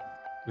music?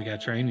 We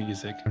got train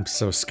music. I'm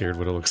so scared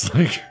what it looks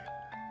like.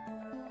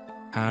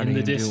 How In do the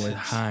you do distance. with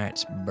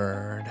heights,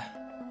 bird?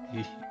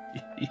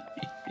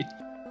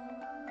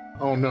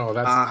 Oh no,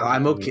 that's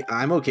I'm okay.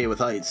 I'm okay with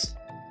heights.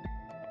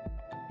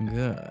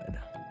 Good.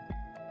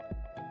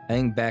 I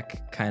think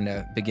Beck kind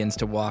of begins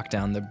to walk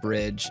down the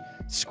bridge,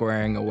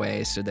 squaring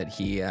away so that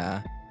he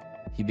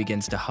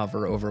begins to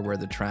hover over where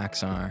the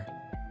tracks are.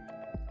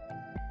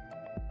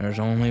 There's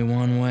only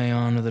one way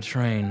onto the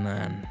train,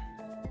 then.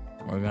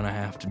 We're gonna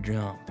have to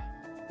jump.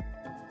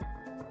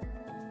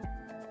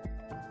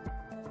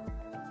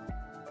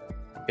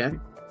 Okay.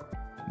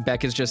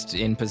 Beck is just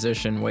in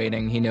position,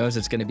 waiting. He knows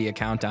it's gonna be a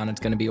countdown. It's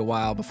gonna be a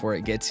while before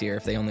it gets here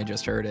if they only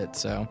just heard it,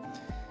 so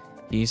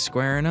he's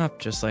squaring up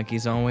just like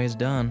he's always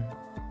done.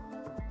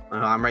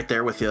 I'm right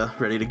there with you,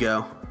 ready to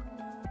go.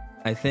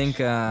 I think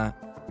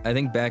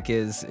Beck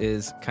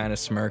is kind of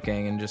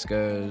smirking and just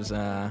goes,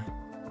 "Oh,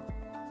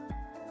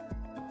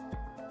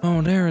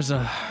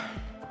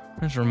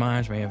 this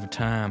reminds me of a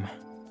time.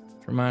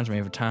 This reminds me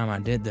of a time I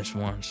did this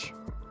once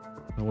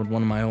with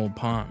one of my old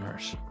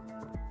partners.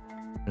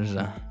 There's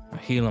a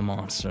Gila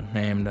monster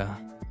named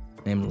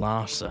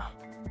Lhasa.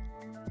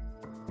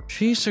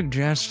 She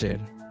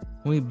suggested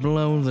we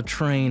blow the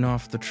train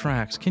off the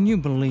tracks. Can you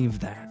believe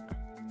that?"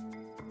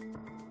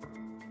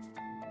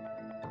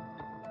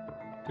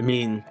 I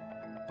mean,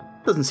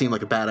 doesn't seem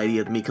like a bad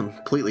idea to me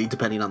completely,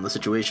 depending on the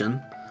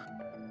situation.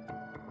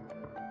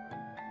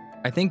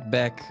 I think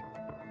Beck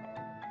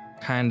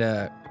kind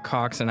of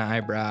cocks an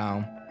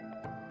eyebrow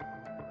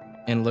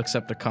and looks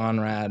up to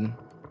Conrad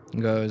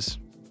and goes,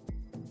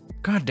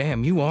 "God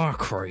damn, you are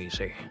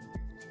crazy."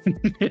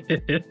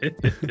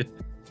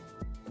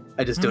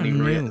 I just don't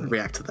even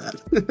react to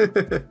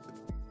that.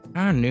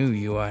 I knew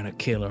you had a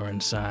killer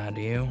inside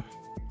you.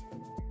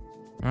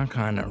 That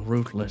kind of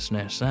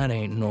ruthlessness, that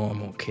ain't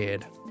normal,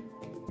 kid.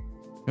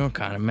 You're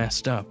kind of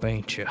messed up,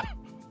 ain't you?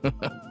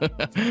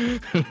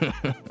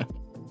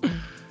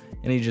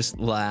 And he just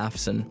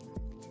laughs and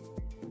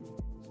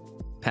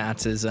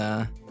pats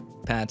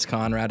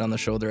Conrad on the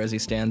shoulder as he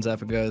stands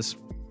up and goes,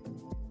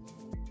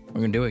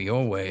 "We're gonna do it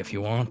your way if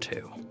you want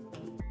to."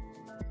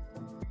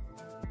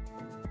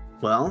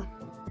 Well,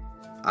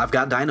 I've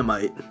got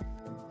dynamite,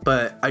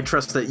 but I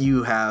trust that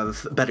you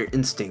have better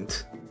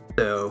instinct.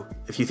 So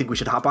if you think we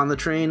should hop on the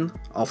train,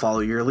 I'll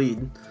follow your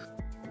lead.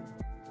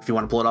 If you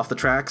want to pull it off the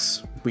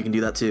tracks, we can do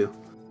that too.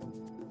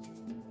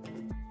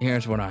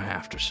 Here's what I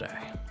have to say.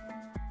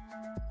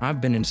 I've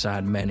been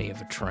inside many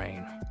of a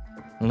train.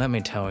 Let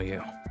me tell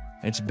you,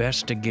 it's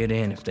best to get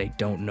in if they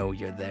don't know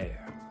you're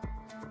there.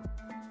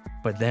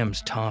 But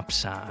them's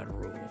topside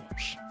rules.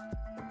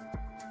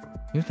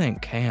 You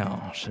think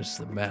chaos is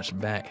the best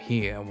bet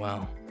here?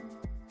 Well,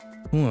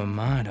 who am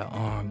I to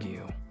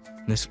argue?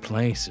 This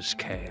place is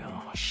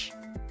chaos.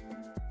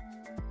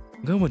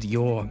 Go with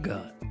your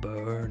gut,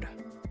 bird.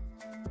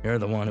 You're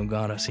the one who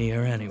got us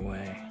here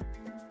anyway.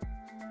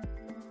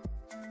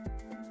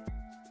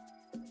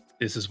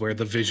 This is where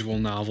the visual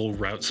novel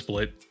route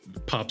split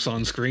pops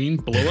on screen.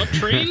 Blow up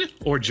train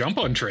or jump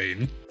on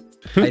train?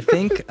 I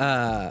think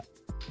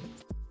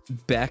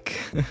Beck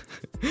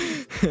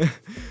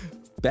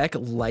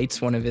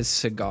lights one of his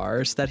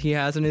cigars that he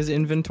has in his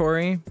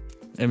inventory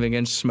and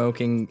begins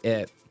smoking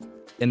it,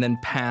 and then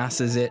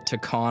passes it to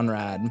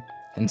Conrad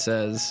and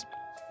says,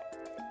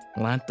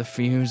 "Light the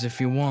fuse if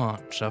you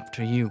want. It's up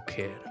to you,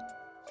 kid."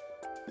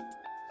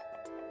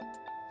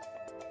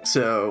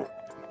 So,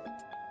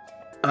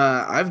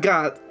 I've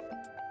got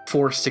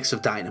 4 sticks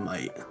of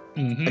dynamite.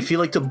 Mm-hmm. I feel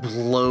like to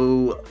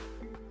blow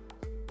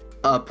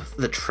up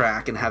the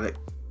track and have it...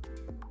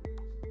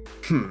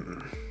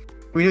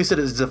 We know you said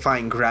it's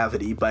defying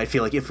gravity, but I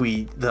feel like if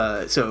we...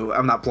 So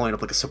I'm not blowing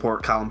up like a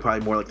support column,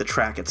 probably more like the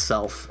track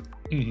itself,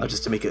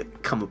 just to make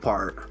it come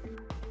apart.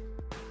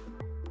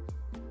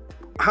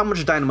 How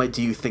much dynamite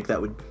do you think that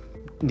would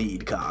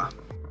need, Ka?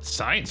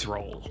 Science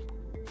roll.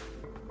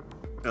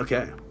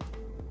 Okay.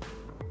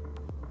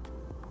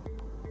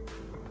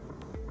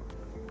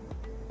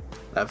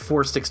 I have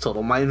 4 sticks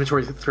total. My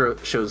inventory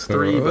shows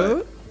 3,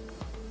 but...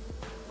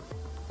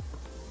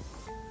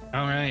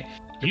 All right.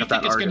 You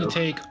think it's going to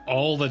take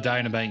all the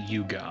dynamite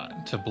you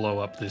got to blow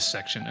up this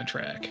section of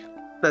track?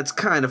 That's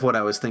kind of what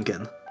I was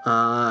thinking.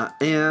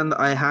 And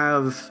I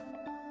have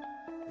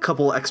a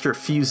couple extra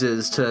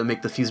fuses to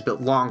make the fuse a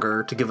bit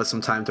longer to give us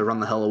some time to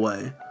run the hell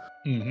away.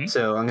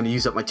 So I'm going to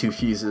use up my 2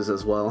 fuses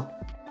as well.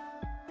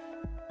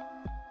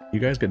 You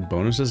guys get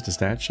bonuses to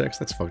stat checks?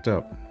 That's fucked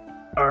up.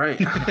 All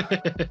right.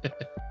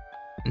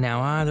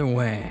 Now, either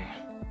way,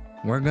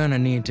 we're gonna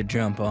need to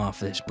jump off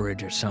this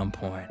bridge at some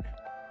point.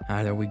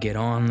 Either we get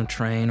on the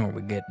train or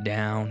we get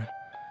down.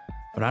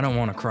 But I don't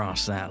want to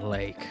cross that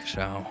lake,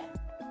 so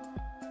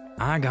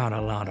I got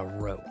a lot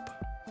of rope.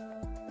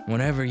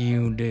 Whatever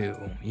you do,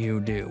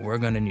 we're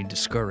gonna need to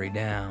scurry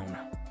down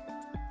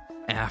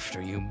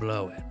after you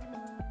blow it.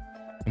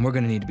 And we're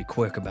gonna need to be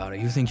quick about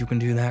it. You think you can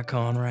do that,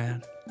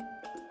 Conrad?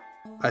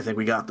 I think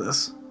we got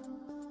this.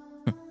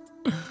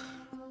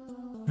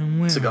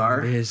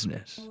 Cigar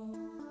business.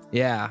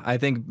 Yeah, I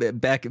think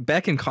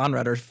Beck and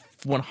Conrad are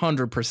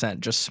 100%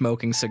 just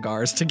smoking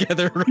cigars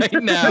together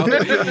right now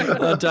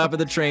on top of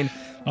the train.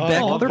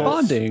 They're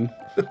bonding.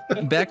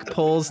 Beck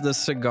pulls the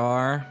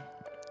cigar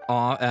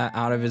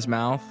out of his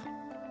mouth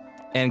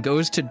and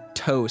goes to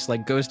toast,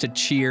 goes to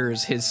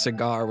cheers his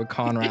cigar with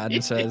Conrad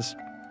and says,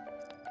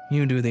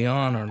 "You do the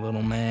honor,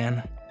 little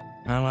man.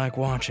 I like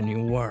watching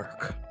you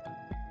work."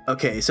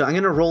 Okay, so I'm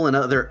gonna roll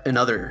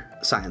another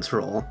science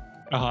roll.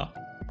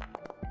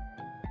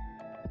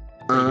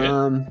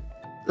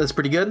 That's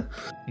pretty good.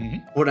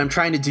 What I'm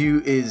trying to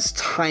do is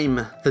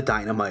time the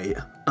dynamite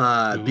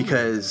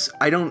because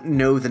I don't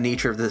know the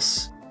nature of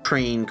this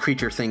train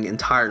creature thing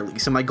entirely.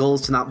 So my goal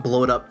is to not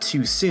blow it up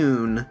too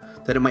soon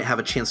that it might have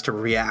a chance to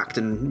react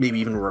and maybe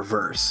even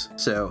reverse.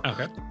 So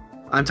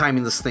I'm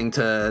timing this thing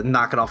to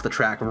knock it off the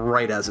track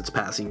right as it's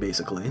passing,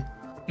 basically.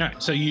 All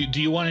right, so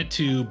do you want it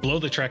to blow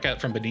the track out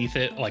from beneath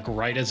it,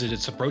 right as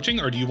it's approaching,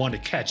 or do you want to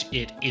catch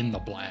it in the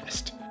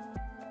blast?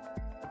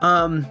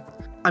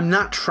 I'm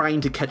not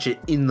trying to catch it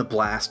in the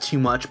blast too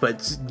much,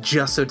 but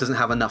just so it doesn't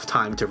have enough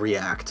time to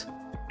react.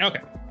 Okay.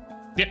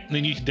 Yep,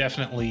 then you can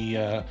definitely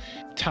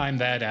time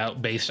that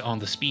out based on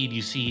the speed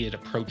you see it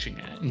approaching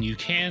at. And you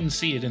can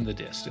see it in the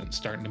distance,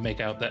 starting to make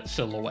out that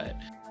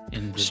silhouette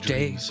in the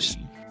dream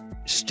scene.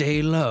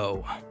 Stay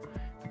low.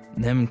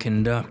 Them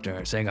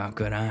conductors, they got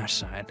good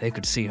eyesight. They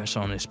could see us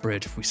on this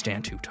bridge if we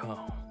stand too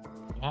tall.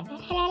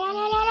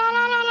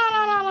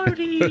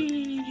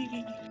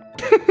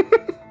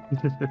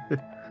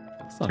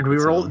 Should we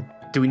roll?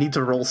 Do we need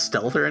to roll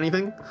stealth or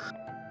anything?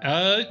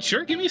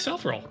 Sure. Give me a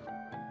stealth roll.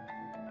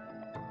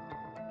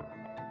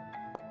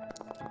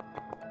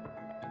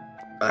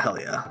 Hell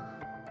yeah!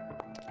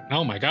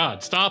 Oh my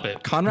God! Stop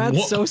it,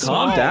 Conrad's so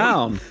small. Calm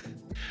down.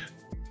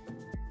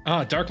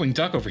 Darkwing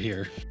Duck over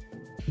here.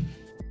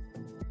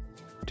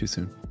 Too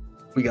soon.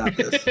 We got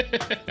this.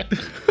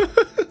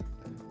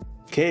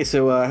 Okay,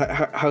 so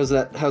how's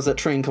that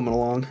train coming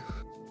along?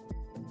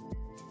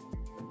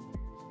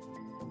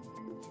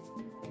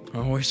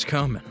 Oh, it's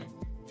coming.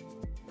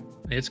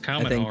 It's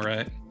coming, all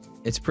right.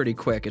 It's pretty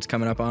quick. It's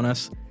coming up on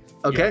us.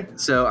 Okay,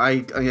 so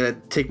I'm gonna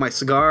take my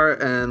cigar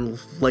and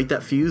light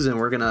that fuse,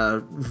 and I'm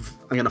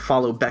gonna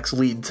follow Beck's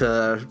lead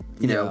to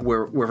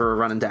where we're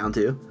running down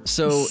to.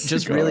 So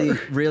just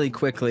really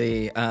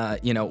quickly,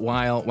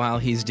 while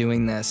he's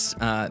doing this,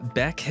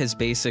 Beck has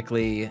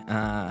basically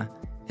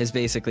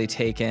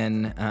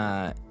taken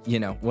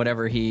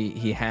whatever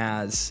he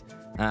has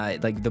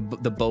like the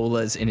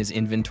bolas in his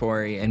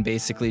inventory, and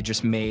basically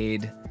just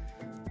made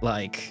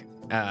like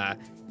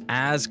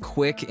as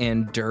quick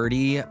and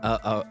dirty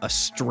a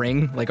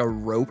string, like a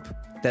rope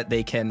that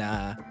they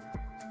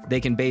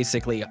can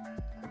basically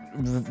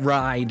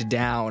ride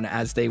down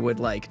as they would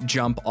like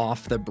jump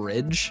off the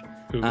bridge,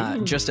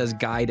 just as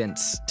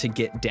guidance to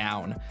get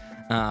down.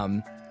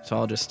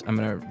 So I'm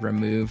gonna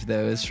remove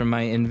those from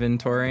my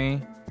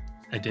inventory.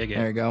 I dig it.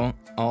 There you go.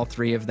 All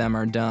 3 of them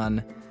are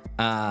done.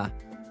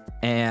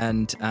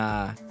 And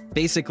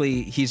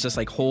basically he's just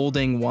like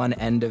holding one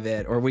end of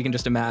it, or we can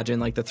just imagine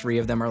like the 3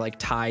 of them are like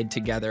tied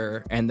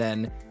together, and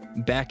then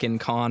Beck and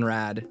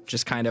Conrad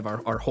just kind of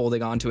are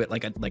holding onto it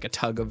like a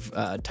tug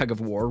of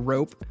war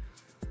rope.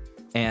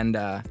 And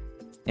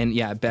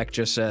yeah, Beck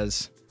just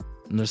says,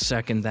 the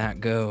second that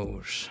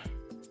goes,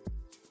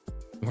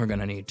 we're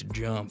gonna need to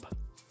jump.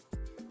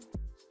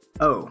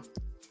 Oh.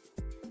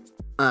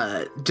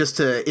 Just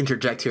to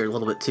interject here a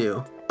little bit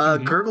too.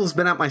 Gurgle's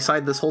been at my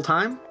side this whole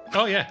time?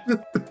 Oh yeah.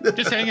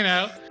 Just hanging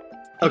out.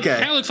 Okay. It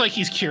kind of looks like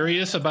he's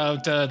curious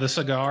about the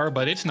cigar,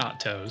 but it's not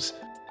toes.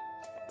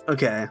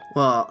 Okay,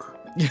 well...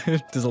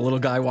 Does a little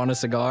guy want a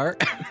cigar?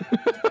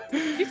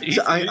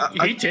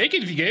 He'd take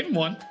it if you gave him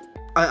one.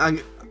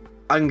 I'm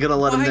gonna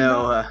let him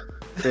know.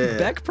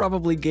 Beck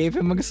probably gave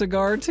him a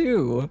cigar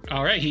too.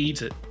 All right, he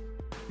eats it.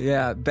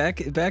 Yeah,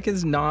 Beck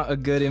is not a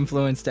good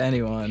influence to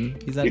anyone.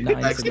 He's at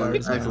 9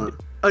 cigars now. Excellent.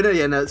 Oh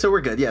no, so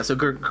we're good. Yeah, so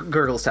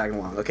Gurgle's tagging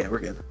along. Okay, we're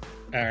good.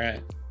 All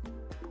right.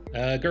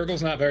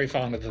 Gurgle's not very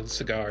fond of the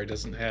cigar.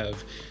 Doesn't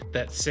have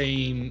that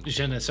same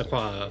je ne sais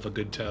quoi of a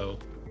good toe.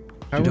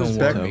 You don't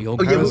worry, you'll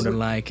grow to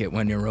like it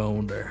when you're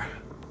older.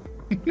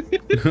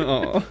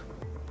 Oh,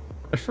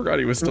 I forgot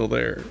he was still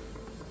there.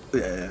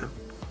 Yeah.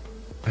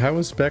 How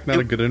is Beck not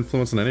a good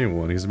influence on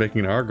anyone? He's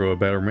making Argo a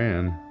better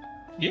man.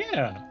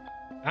 Yeah,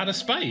 out of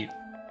spite.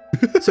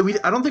 So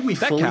I don't think we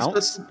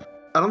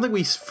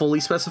fully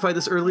specified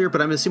this earlier,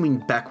 but I'm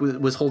assuming Beck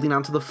was holding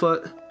onto the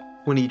foot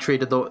when he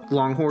traded the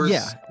long horse.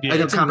 Yeah. I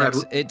know Conrad.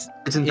 It's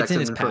in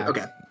his pack.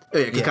 Okay. Oh,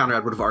 yeah, because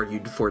Conrad would have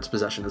argued for its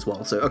possession as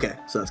well. So okay,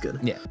 so that's good.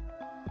 Yeah.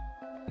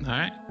 All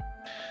right.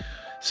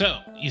 So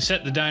you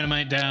set the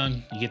dynamite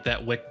down, you get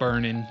that wick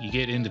burning, you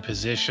get into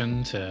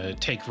position to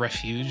take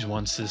refuge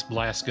once this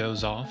blast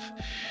goes off.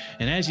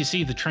 And as you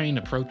see the train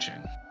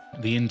approaching,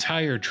 the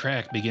entire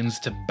track begins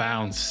to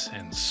bounce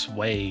and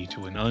sway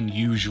to an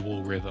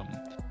unusual rhythm.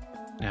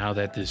 Now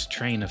that this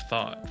train of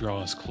thought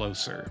draws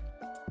closer,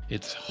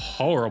 its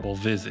horrible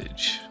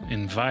visage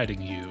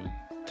inviting you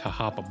to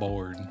hop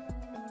aboard.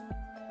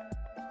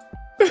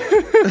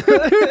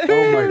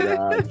 Oh my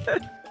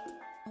god.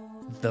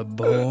 The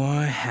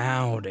boy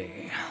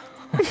howdy.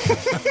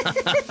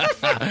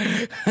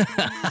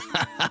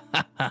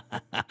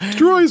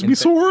 Destroys me,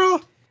 Sora.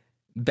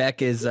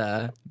 Beck is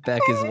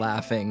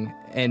laughing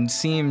and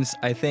seems,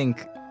 I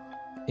think,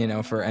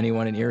 for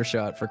anyone in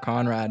earshot, for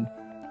Conrad,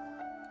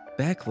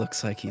 Beck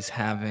looks like he's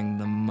having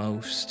the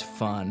most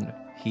fun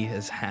he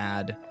has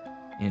had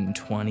in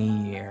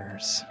 20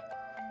 years.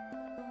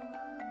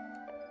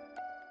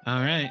 All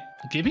right,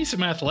 give me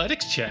some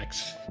athletics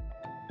checks.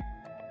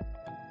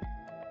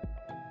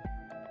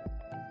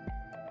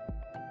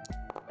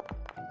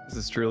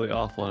 This is truly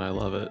awful, and I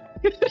love it.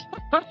 It's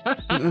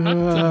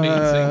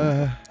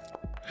amazing.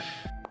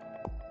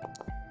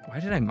 Why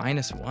did I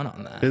 -1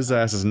 on that? His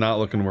ass is not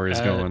looking where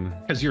he's going.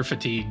 Because you're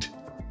fatigued.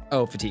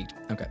 Oh, fatigued.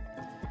 Okay.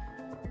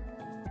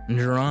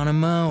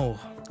 Geronimo.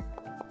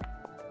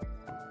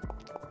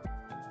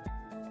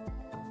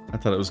 I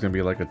thought it was gonna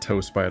be like a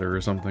toe spider or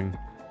something.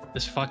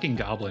 This fucking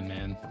goblin,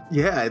 man.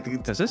 Yeah, I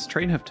think Does this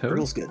train have toes?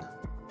 Gurgle's good.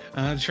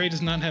 The train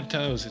does not have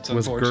toes. It's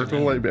Was unfortunate.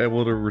 Gurgle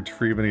able to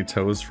retrieve any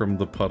toes from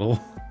the puddle?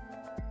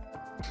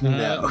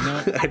 No,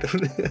 I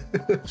don't.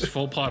 It's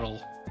full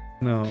puddle.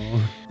 No.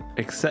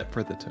 Except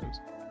for the toes.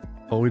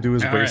 All we do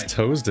is All waste right.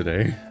 toes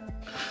today.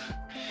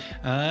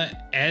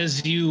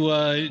 As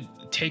you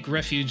take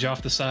refuge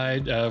off the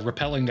side,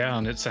 rappelling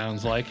down, it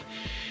sounds like,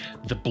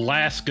 the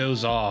blast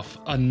goes off,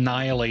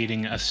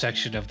 annihilating a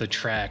section of the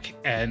track,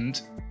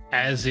 and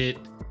as it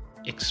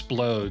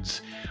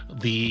explodes,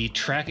 the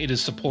track it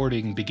is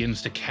supporting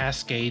begins to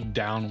cascade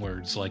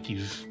downwards like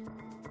you've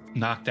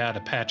knocked out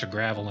a patch of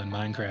gravel in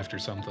Minecraft or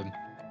something.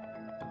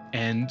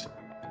 And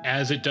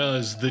as it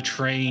does, the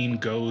train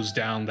goes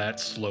down that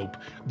slope.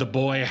 The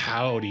boy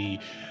howdy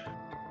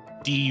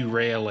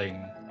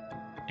derailing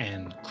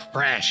and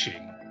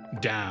crashing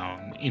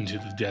down into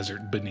the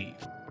desert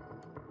beneath.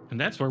 And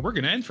that's where we're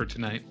going to end for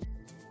tonight.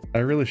 I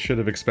really should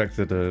have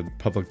expected a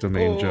public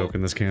domain joke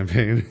in this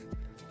campaign.